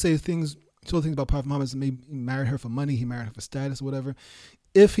can say things about Prophet Muhammad. Maybe he married her for money, he married her for status, whatever.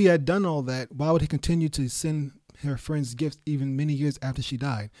 If he had done all that, why would he continue to send her friends gifts even many years after she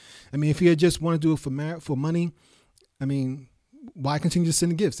died? I mean, if he had just wanted to do it for money, I mean, why continue to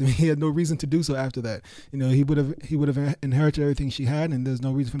send gifts? I mean, he had no reason to do so after that. He would have inherited everything she had, and there's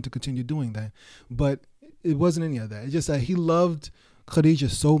no reason for him to continue doing that. But it wasn't any of that. It's just that he loved Khadijah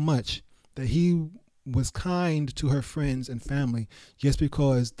so much that he was kind to her friends and family just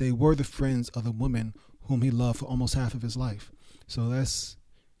because they were the friends of the woman whom he loved for almost half of his life. So that's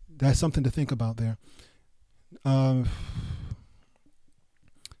something to think about there. Something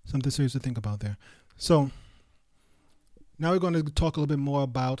serious to think about there. So now we're going to talk a little bit more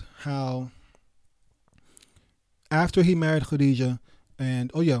about how after he married Khadijah,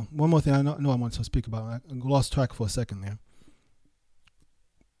 and one more thing I know I want to speak about. I lost track for a second there.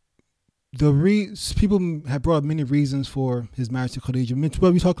 People have brought up many reasons for his marriage to Khadijah.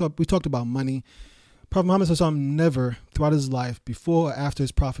 We talked about money. Prophet Muhammad ﷺ never, throughout his life, before or after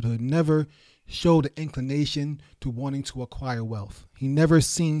his prophethood, never showed an inclination to wanting to acquire wealth. He never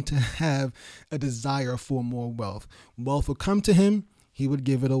seemed to have a desire for more wealth. Wealth would come to him, he would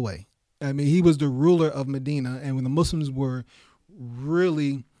give it away. I mean, he was the ruler of Medina, and when the Muslims were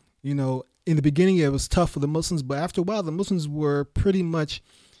really, in the beginning it was tough for the Muslims, but after a while the Muslims were pretty much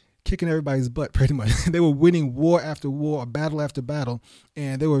kicking everybody's butt, pretty much. They were winning war after war, battle after battle,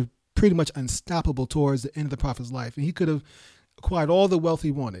 and they were pretty much unstoppable towards the end of the Prophet's life. And he could have acquired all the wealth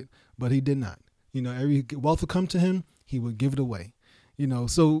he wanted, but he did not. Every wealth would come to him, he would give it away.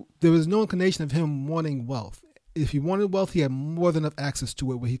 So there was no inclination of him wanting wealth. If he wanted wealth, he had more than enough access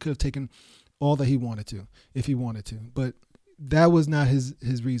to it where he could have taken all that he wanted to, if he wanted to. But that was not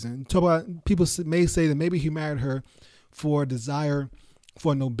his reason. People may say that maybe he married her for desire,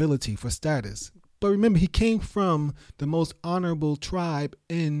 for nobility, for status. But remember, he came from the most honorable tribe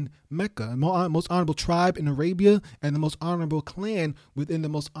in Mecca, the most honorable tribe in Arabia, and the most honorable clan within the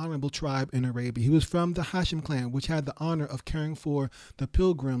most honorable tribe in Arabia. He was from the Hashim clan, which had the honor of caring for the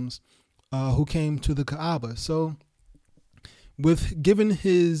pilgrims who came to the Kaaba. So, given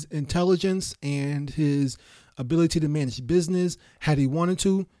his intelligence and his ability to manage business, had he wanted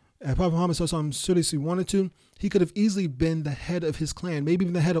to, Prophet Muhammad seriously wanted to, he could have easily been the head of his clan, maybe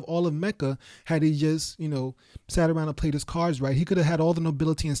even the head of all of Mecca, had he just, sat around and played his cards right. He could have had all the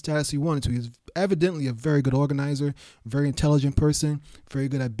nobility and status he wanted to. He was evidently a very good organizer, very intelligent person, very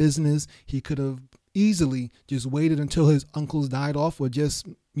good at business. He could have easily just waited until his uncles died off, or just,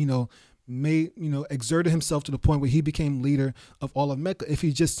 exerted himself to the point where he became leader of all of Mecca if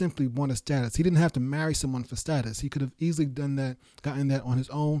he just simply wanted status. He didn't have to marry someone for status. He could have easily gotten that on his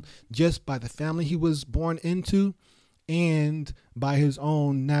own, just by the family he was born into and by his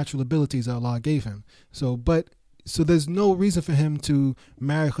own natural abilities that Allah gave him. So there's no reason for him to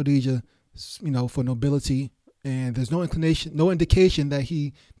marry Khadijah, for nobility, and there's no indication that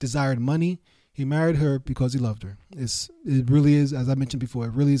he desired money. He married her because he loved her. It really is, as I mentioned before,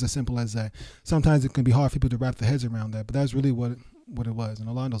 it really is as simple as that. Sometimes it can be hard for people to wrap their heads around that, but that's really what it was, and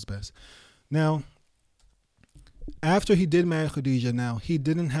Allah knows best. Now, after he did marry Khadijah, now he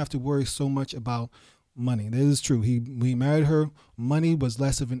didn't have to worry so much about money. That is true. He married her. Money was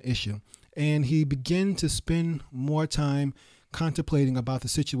less of an issue, and he began to spend more time contemplating about the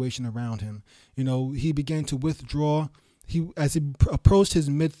situation around him. He began to withdraw. As he approached his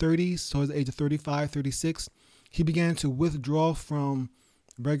mid-30s, so his age of 35, 36, he began to withdraw from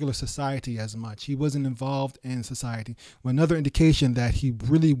regular society as much. He wasn't involved in society. Another indication that he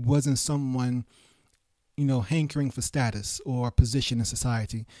really wasn't someone, hankering for status or position in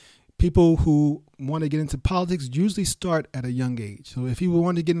society. People who want to get into politics usually start at a young age. So if he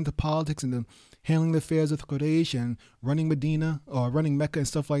wanted to get into politics and handling the affairs of Quraysh and running Medina or running Mecca and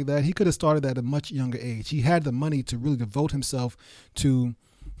stuff like that, he could have started at a much younger age. He had the money to really devote himself to,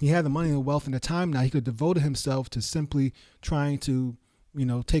 he had the money and the wealth and the time now. He could have devoted himself to simply trying to,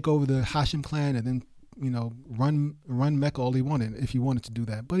 take over the Hashim clan and then, run Mecca all he wanted, if he wanted to do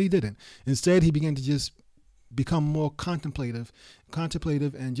that. But he didn't. Instead, he began to just become more contemplative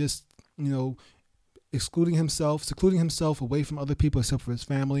and just, secluding himself away from other people except for his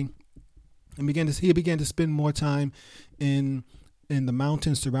family. And he began to spend more time in the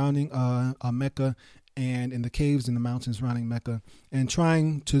mountains surrounding Mecca, and in the caves in the mountains surrounding Mecca, and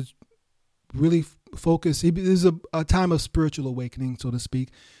trying to really focus. This is a time of spiritual awakening, so to speak,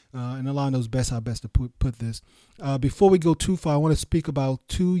 and Allah knows best how best to put this. Before we go too far, I want to speak about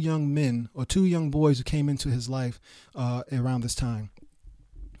two young men or two young boys who came into his life around this time.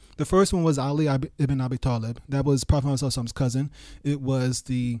 The first one was Ali ibn Abi Talib. That was Prophet Muhammad's cousin. It was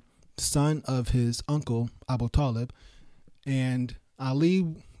the son of his uncle Abu Talib, and Ali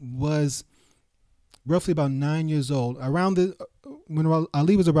was roughly about 9 years old. When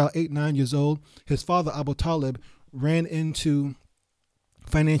Ali was about 8-9 years old, his father Abu Talib ran into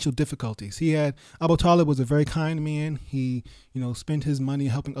financial difficulties. Abu Talib was a very kind man. He, spent his money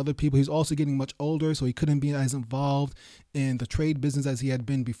helping other people. He's also getting much older, so he couldn't be as involved in the trade business as he had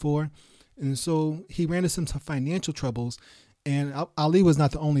been before. And so he ran into some financial troubles. And Ali was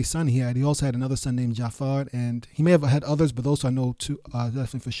not the only son he had. He also had another son named Jafar, and he may have had others, but those I know two,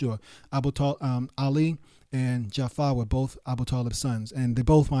 definitely for sure. Ali and Jafar were both Abu Talib's sons, and they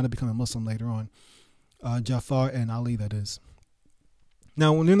both wound up becoming Muslim later on. Jafar and Ali, that is.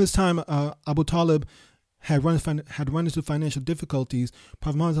 Now, during this time, Abu Talib had run into financial difficulties.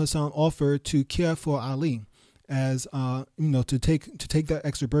 Prophet Muhammad offered to care for Ali, as to take that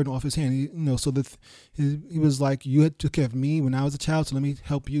extra burden off his hand, so that he was like, you had took care of me when I was a child, so let me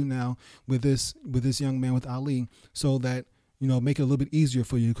help you now with this young man, with Ali, so that make it a little bit easier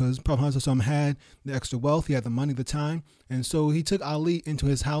for you, because Prophet Muhammad had the extra wealth, he had the money, the time, and so he took Ali into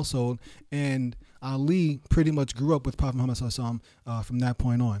his household, and Ali pretty much grew up with Prophet Muhammad from that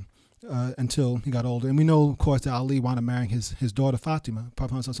point on. Until he got older. And we know, of course, that Ali wound up marrying his daughter Fatima,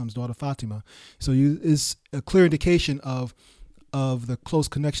 Prophet Muhammad's daughter Fatima. So it's a clear indication of the close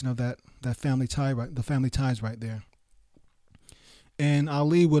connection of that family tie, right? The family ties right there. And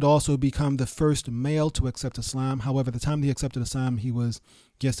Ali would also become the first male to accept Islam. However, at the time he accepted Islam, he was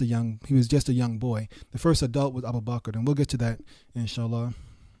just a young boy. The first adult was Abu Bakr, and we'll get to that, inshallah.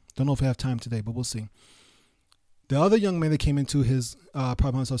 Don't know if we have time today, but we'll see. The other young man that came into his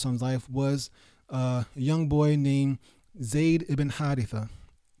Prophet Muhammad's life was a young boy named Zaid ibn Harithah.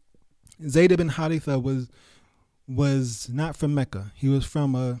 Zaid ibn Harithah was not from Mecca. He was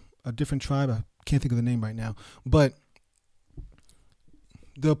from a different tribe. I can't think of the name right now. But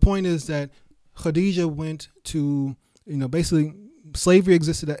the point is that Khadijah went to, basically slavery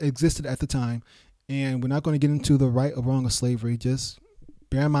existed at the time. And we're not going to get into the right or wrong of slavery. Just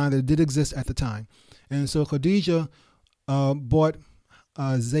bear in mind that it did exist at the time. And so Khadijah bought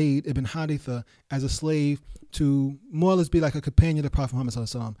Zaid ibn Harithah as a slave to more or less be like a companion to Prophet Muhammad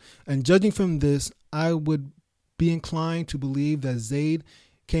sallallahu alaihi wasallam. And judging from this, I would be inclined to believe that Zaid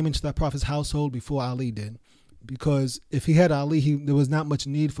came into the Prophet's household before Ali did, because if he had Ali, there was not much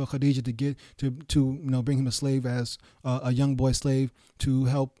need for Khadijah to get to bring him a slave as a young boy slave to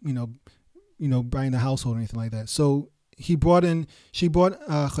help bring the household or anything like that. So Khadijah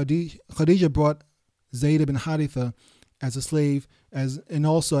brought Zaid ibn Harithah as a slave, and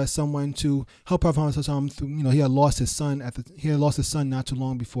also as someone to help Prophet Muhammad sallallahu alaihi wasallam through. He had lost his son not too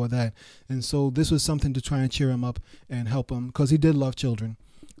long before that, and so this was something to try and cheer him up and help him, because he did love children.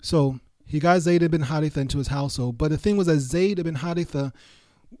 So he got Zaid ibn Harithah into his household. But the thing was that Zaid ibn Harithah,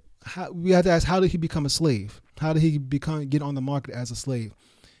 we had to ask, how did he become a slave? How did he get on the market as a slave?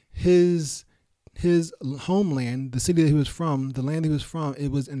 His homeland, the city that he was from, the land he was from, it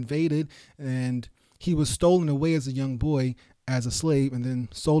was invaded, and he was stolen away as a young boy as a slave, and then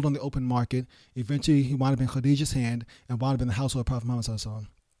sold on the open market. Eventually, he wound up in Khadijah's hand and wound up in the household of Prophet Muhammad sallallahu alaihi wasallam.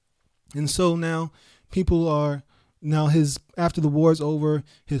 And so now after the war's over,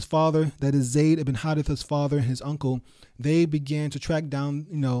 his father, that is Zaid ibn Harithah's father, and his uncle, they began to track down,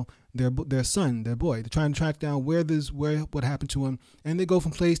 their son, their boy. They're trying to track down what happened to him, and they go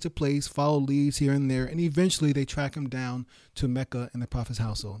from place to place, follow leads here and there, and eventually they track him down to Mecca and the Prophet's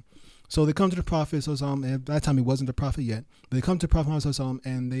household. So they come to the Prophet, and at that time he wasn't the Prophet yet. They come to the Prophet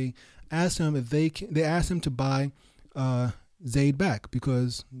and they ask him to buy Zaid back,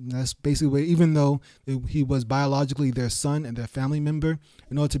 because that's basically even though he was biologically their son and their family member,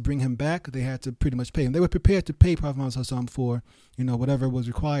 in order to bring him back, they had to pretty much pay him. They were prepared to pay Prophet Muhammad for whatever was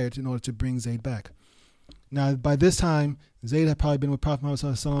required in order to bring Zaid back. Now, by this time, Zaid had probably been with Prophet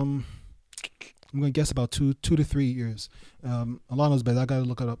Muhammad, I'm going to guess about 2 to 3 years. Allah knows best. I got to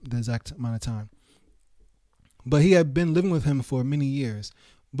look up the exact amount of time. But he had been living with him for many years.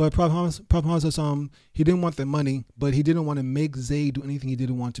 But Prophet Muhammad, he didn't want the money, but he didn't want to make Zaid do anything he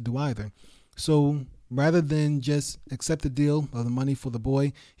didn't want to do either. So rather than just accept the deal of the money for the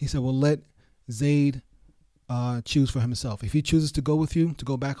boy, he said, well, let Zaid choose for himself. If he chooses to go with you, to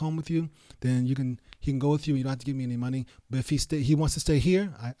go back home with you, then he can go with you. You don't have to give me any money. But if he wants to stay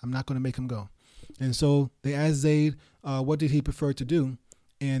here, I'm not going to make him go. And so they asked Zaid, what did he prefer to do?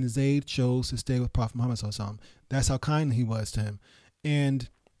 And Zaid chose to stay with Prophet Muhammad sallallahu alaihi wasallam. That's how kind he was to him. And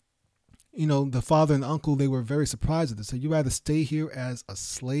the father and the uncle, they were very surprised at this. So you rather stay here as a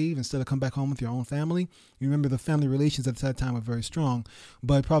slave instead of come back home with your own family? You remember the family relations at that time were very strong.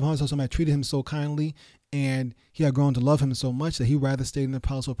 But Prophet Muhammad sallallahu alaihi wasallam had treated him so kindly, and he had grown to love him so much that he rather stayed in the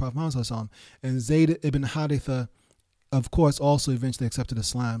palace of Prophet Muhammad sallallahu alaihi wasallam. And Zaid ibn Harithah, of course, also eventually accepted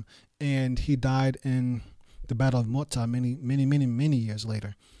Islam, and he died in the Battle of Mu'tah many years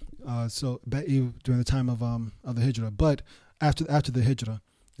later. So during the time of the Hijrah, but after the Hijrah,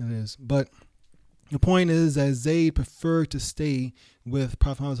 it is. But the point is that Zaid preferred to stay with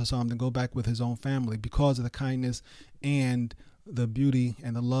Prophet Muhammad sallallahu alaihi wasallam than go back with his own family, because of the kindness and the beauty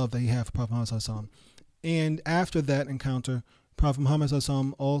and the love that he had for Prophet Muhammad sallallahu alaihi wasallam. And after that encounter, Prophet Muhammad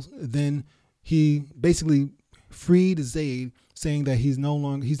sallallahu alaihi wasallam then he basically freed Zaid, saying that he's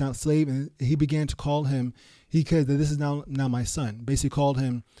not a slave, and he began to call him, he said that this is now my son. Basically called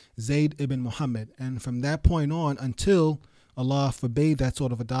him Zaid ibn Muhammad. And from that point on, until Allah forbade that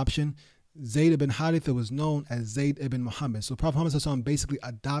sort of adoption, Zaid ibn Harithah was known as Zaid ibn Muhammad. So Prophet Muhammad basically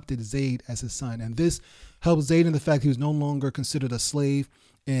adopted Zaid as his son. And this helped Zaid in the fact he was no longer considered a slave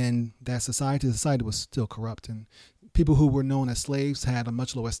in that society. The society was still corrupt, and people who were known as slaves had a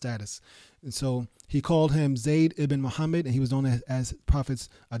much lower status. And so he called him Zaid ibn Muhammad, and he was known as Prophet's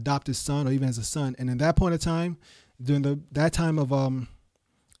adopted son, or even as a son. And in that point of time, during that time of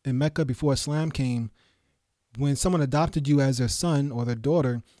in Mecca before Islam came, when someone adopted you as their son or their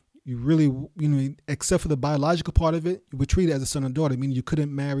daughter, you really, except for the biological part of it, you were treated as a son or daughter, meaning you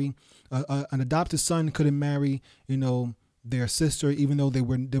couldn't marry, an adopted son couldn't marry, their sister, even though there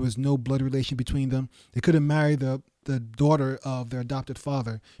was no blood relation between them. They couldn't marry the daughter of their adopted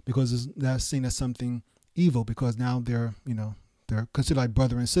father, because that's seen as something evil, because now they're considered like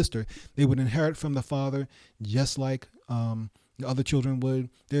brother and sister. They would inherit from the father just like the other children would.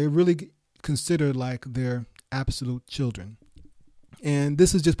 They're really considered like their absolute children. And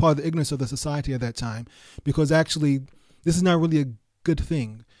this is just part of the ignorance of the society at that time, because actually this is not really a good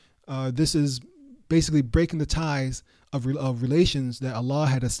thing. This is basically breaking the ties of relations that Allah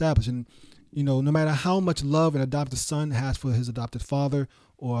had established. And, no matter how much love an adopted son has for his adopted father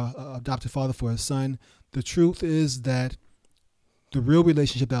or adopted father for his son, the truth is that the real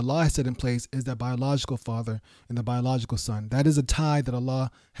relationship that Allah has set in place is that biological father and the biological son. That is a tie that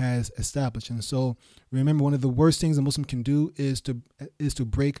Allah has established. And so remember, one of the worst things a Muslim can do is to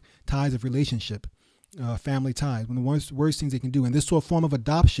break ties of relationship, family ties. One of the worst things they can do. And this sort of form of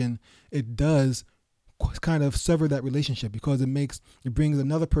adoption, it does kind of sever that relationship, because it brings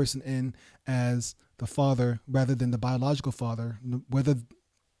another person in as the father rather than the biological father. Whether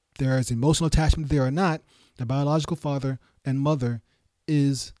there is emotional attachment there or not, the biological father and mother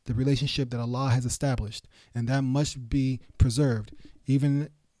is the relationship that Allah has established, and that must be preserved.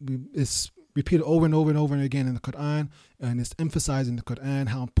 It's repeated over and over and over and again in the Quran, and it's emphasized in the Quran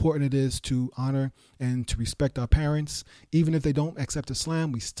how important it is to honor and to respect our parents. Even if they don't accept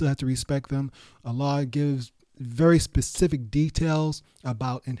Islam, we still have to respect them. Allah gives very specific details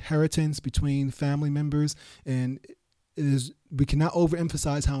about inheritance between family members, and we cannot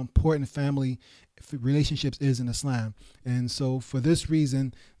overemphasize how important family relationships is in Islam. And so for this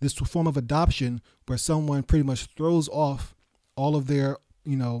reason, this form of adoption, where someone pretty much throws off all of their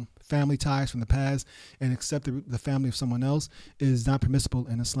family ties from the past and accept the family of someone else, is not permissible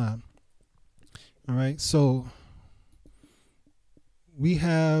in Islam. All right, so we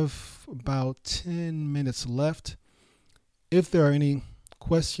have about 10 minutes left. If there are any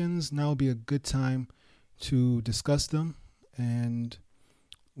questions, now would be a good time to discuss them, and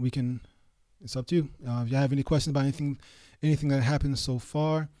it's up to you. If you have any questions about anything that happened so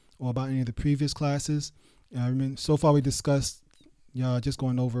far, or about any of the previous classes, so far we discussed, just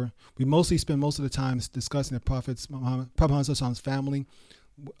going over, we mostly spend most of the time discussing the Prophet Muhammad's family,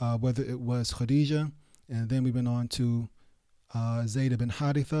 whether it was Khadijah, and then we went on to Zaid ibn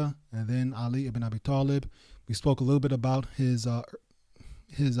Harithah, and then Ali ibn Abi Talib. We spoke a little bit about his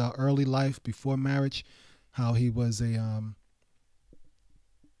early life before marriage, how he was known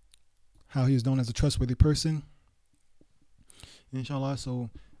as a trustworthy person. Inshallah. So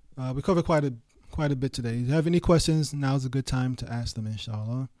we covered quite a bit today. If you have any questions, now is a good time to ask them,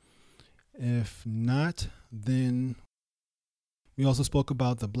 inshallah. If not, then we also spoke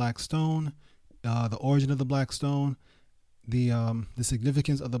about the black stone, the origin of the black stone, the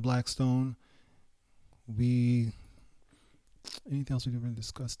significance of the black stone. Anything else we didn't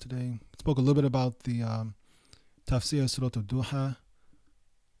discuss today? We spoke a little bit about the tafsir Surah al-Duha.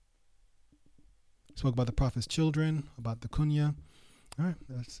 Spoke about the Prophet's children, about the kunya. All right.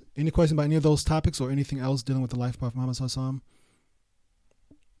 Any question about any of those topics or anything else dealing with the life of Prophet Muhammad sallallahu alaihi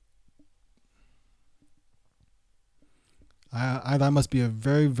wasallam? Either I must be a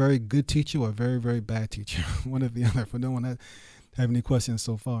very, very good teacher or a very, very bad teacher. One or the other. For no one to have any questions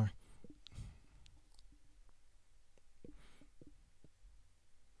so far.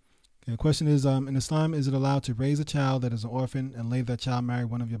 Okay, the question is, in Islam, is it allowed to raise a child that is an orphan and later that child marry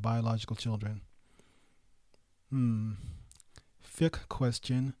one of your biological children? Fiqh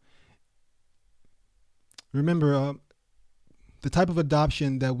question. Remember, the type of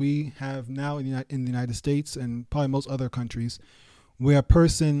adoption that we have now in the United States and probably most other countries, where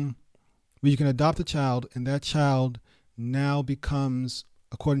you can adopt a child and that child now becomes,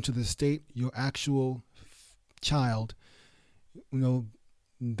 according to the state, your actual child.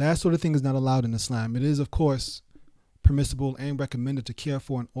 That sort of thing is not allowed in Islam. It is, of course, permissible and recommended to care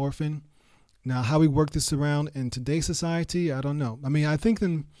for an orphan. Now, how we work this around in today's society, I don't know. I mean, I think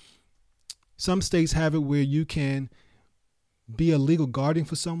some states have it where you can be a legal guardian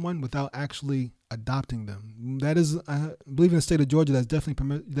for someone without actually adopting them. That is, I believe in the state of Georgia, there's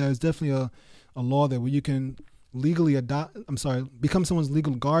definitely a law there where you can legally become someone's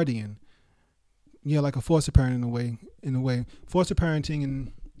legal guardian. Yeah, like a foster parent in a way. Foster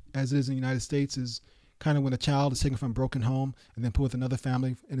parenting, as it is in the United States, is kind of when a child is taken from a broken home and then put with another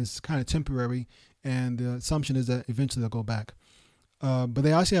family, and it's kind of temporary, and the assumption is that eventually they'll go back. But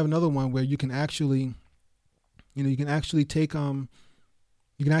they actually have another one where you can actually become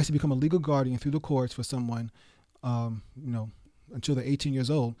a legal guardian through the courts for someone, until they're 18 years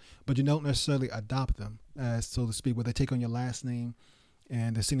old, but you don't necessarily adopt them, so to speak, where they take on your last name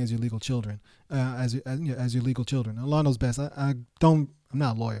and they're seen as your legal children, as your legal children. Allah knows best. I'm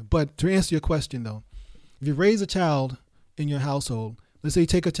not a lawyer, but to answer your question though, if you raise a child in your household, let's say you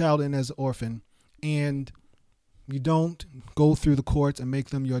take a child in as an orphan, and you don't go through the courts and make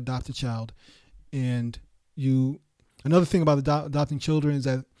them your adopted child, another thing about adopting children is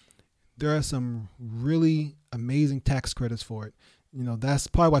that there are some really amazing tax credits for it. That's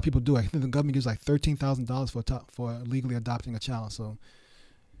probably why people do it. I think the government gives like $13,000 for legally adopting a child. So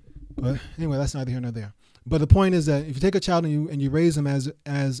But anyway, that's neither here nor there. But the point is that if you take a child and you raise them as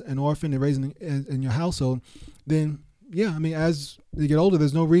an orphan and raise them in your household, then yeah, I mean, as they get older,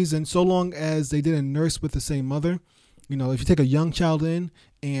 there's no reason, so long as they didn't nurse with the same mother. You know, if you take a young child in,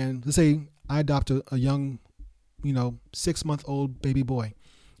 and let's say I adopt a young, 6-month-old baby boy,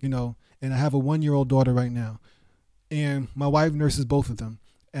 and I have a 1-year-old daughter right now, and my wife nurses both of them.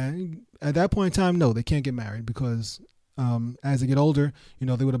 And at that point in time, no, they can't get married because as they get older,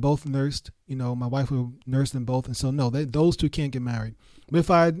 they would have both nursed. My wife would nurse them both. And so, no, those two can't get married. But if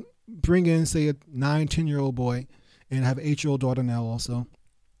I bring in, say, a 9-10-year-old boy and have an 8-year-old daughter now also,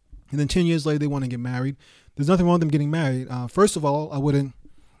 and then 10 years later they want to get married, there's nothing wrong with them getting married. First of all, I wouldn't,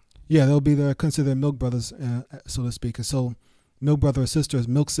 they'll be considered milk brothers, so to speak. And so milk brother or sister is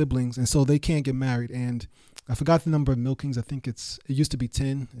milk siblings, and so they can't get married. And I forgot the number of milkings. I think it used to be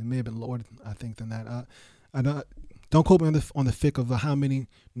 10. It may have been lower, I think, than that. Don't quote me on the fiqh of how many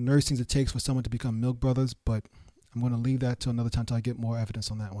nursings it takes for someone to become milk brothers, but I'm going to leave that to another time until I get more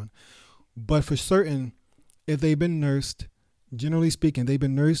evidence on that one. But for certain, if they've been nursed, generally speaking, they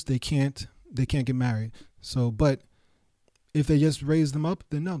can't get married. So, but if they just raise them up,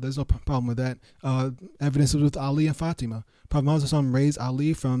 then no, there's no problem with that. Evidence is with Ali and Fatima. Prophet Muhammad raised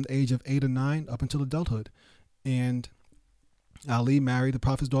Ali from the age of 8 or 9 up until adulthood. And Ali married the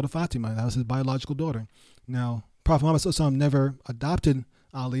Prophet's daughter Fatima. That was his biological daughter. Now, Prophet Muhammad never adopted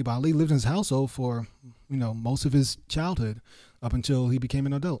Ali, but Ali lived in his household for, most of his childhood up until he became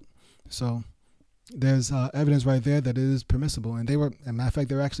an adult. So there's evidence right there that it is permissible. And as a matter of fact,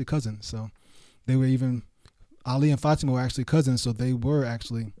 they were actually cousins. So they were Ali and Fatima were actually cousins, so they were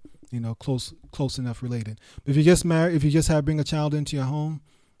actually, close enough related. But if you just bring a child into your home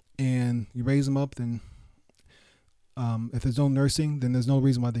and you raise them up, then if there's no nursing, then there's no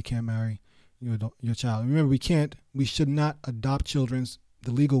reason why they can't marry your child. Remember, we should not adopt children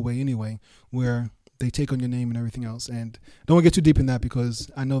the legal way anyway, where they take on your name and everything else. And I don't want to get too deep in that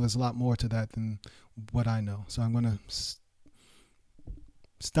because I know there's a lot more to that than what I know. So I'm going to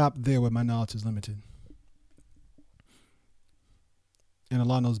stop there where my knowledge is limited. And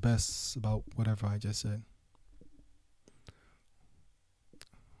Allah knows best about whatever I just said.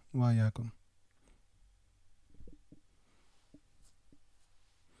 Wa yakum.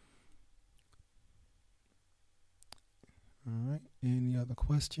 All right. Any other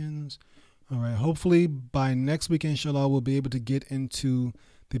questions? All right. Hopefully by next week, inshallah, we'll be able to get into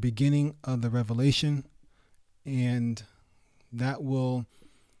the beginning of the revelation. And then we're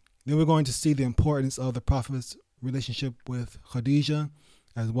going to see the importance of the Prophet's relationship with Khadijah,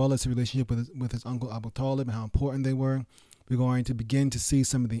 as well as the relationship with his uncle Abu Talib and how important they were. We're going to begin to see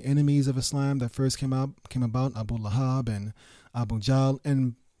some of the enemies of Islam that first came about, Abu Lahab and Abu Jahl.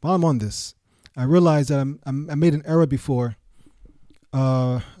 And while I'm on this, I realized that I made an error before.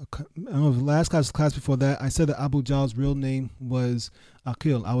 I don't know, the last class before that, I said that Abu Jahl's real name was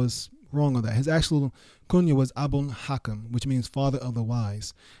Aqil. I was wrong on that. His actual kunya was Abu Hakam, which means father of the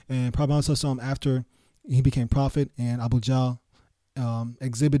wise. And Prophet after he became prophet and Abu Jahl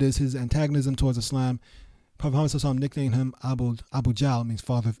exhibited his antagonism towards Islam, Prophet Muhammad nicknamed him Abu Jahl, means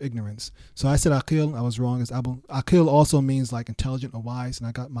father of ignorance. So I said Aqil, I was wrong. Aqil also means like intelligent or wise, and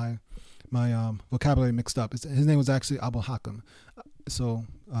I got my vocabulary mixed up. His name was actually Abu Hakam. So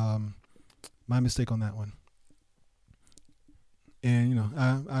my mistake on that one. And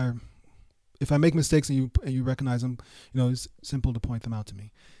I if I make mistakes and you recognize them, it's simple to point them out to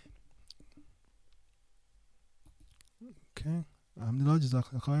me. Okay. Alhamdulillah,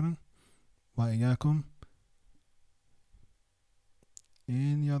 jazakallah khairan. Wa iyyakum.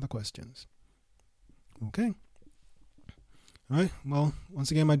 Any other questions? Okay. All right. Well,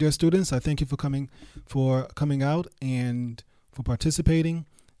 once again, my dear students, I thank you for coming out and for participating.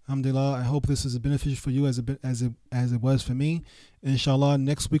 Alhamdulillah, I hope this is beneficial for you as it was for me. Inshallah,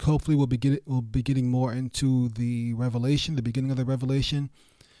 next week hopefully we'll be getting more into the revelation, the beginning of the revelation,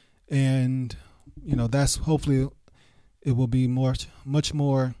 and that's hopefully it will be much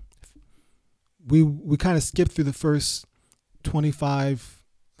more. We kind of skipped through the first 25,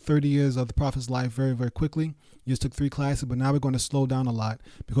 30 years of the Prophet's life very, very quickly. You just took 3 classes, but now we're going to slow down a lot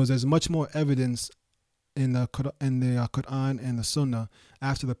because there's much more evidence in the Quran and the Sunnah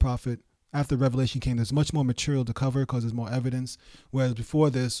after the revelation came. There's much more material to cover because there's more evidence. Whereas before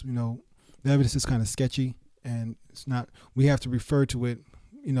this, the evidence is kind of sketchy and it's not. We have to refer to it.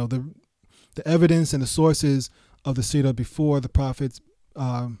 The evidence and the sources of the Sirah before the Prophet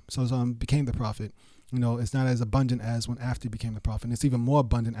became the Prophet. It's not as abundant as when after he became the Prophet. And it's even more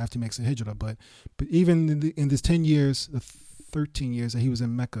abundant after he makes a hijrah. But even in this 10 years, the 13 years that he was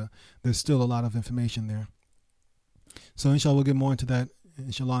in Mecca, there's still a lot of information there. So inshallah, we'll get more into that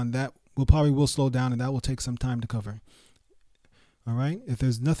inshallah, and that will slow down, and that will take some time to cover. All right. If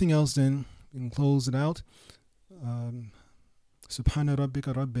there's nothing else, then we can close it out. Subhana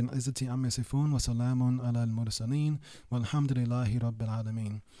rabbika rabbil izzati amma yasifun wa salamun ala al-mursalin walhamdulillahi rabbil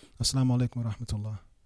alameen. Assalamu alaikum wa rahmatullah.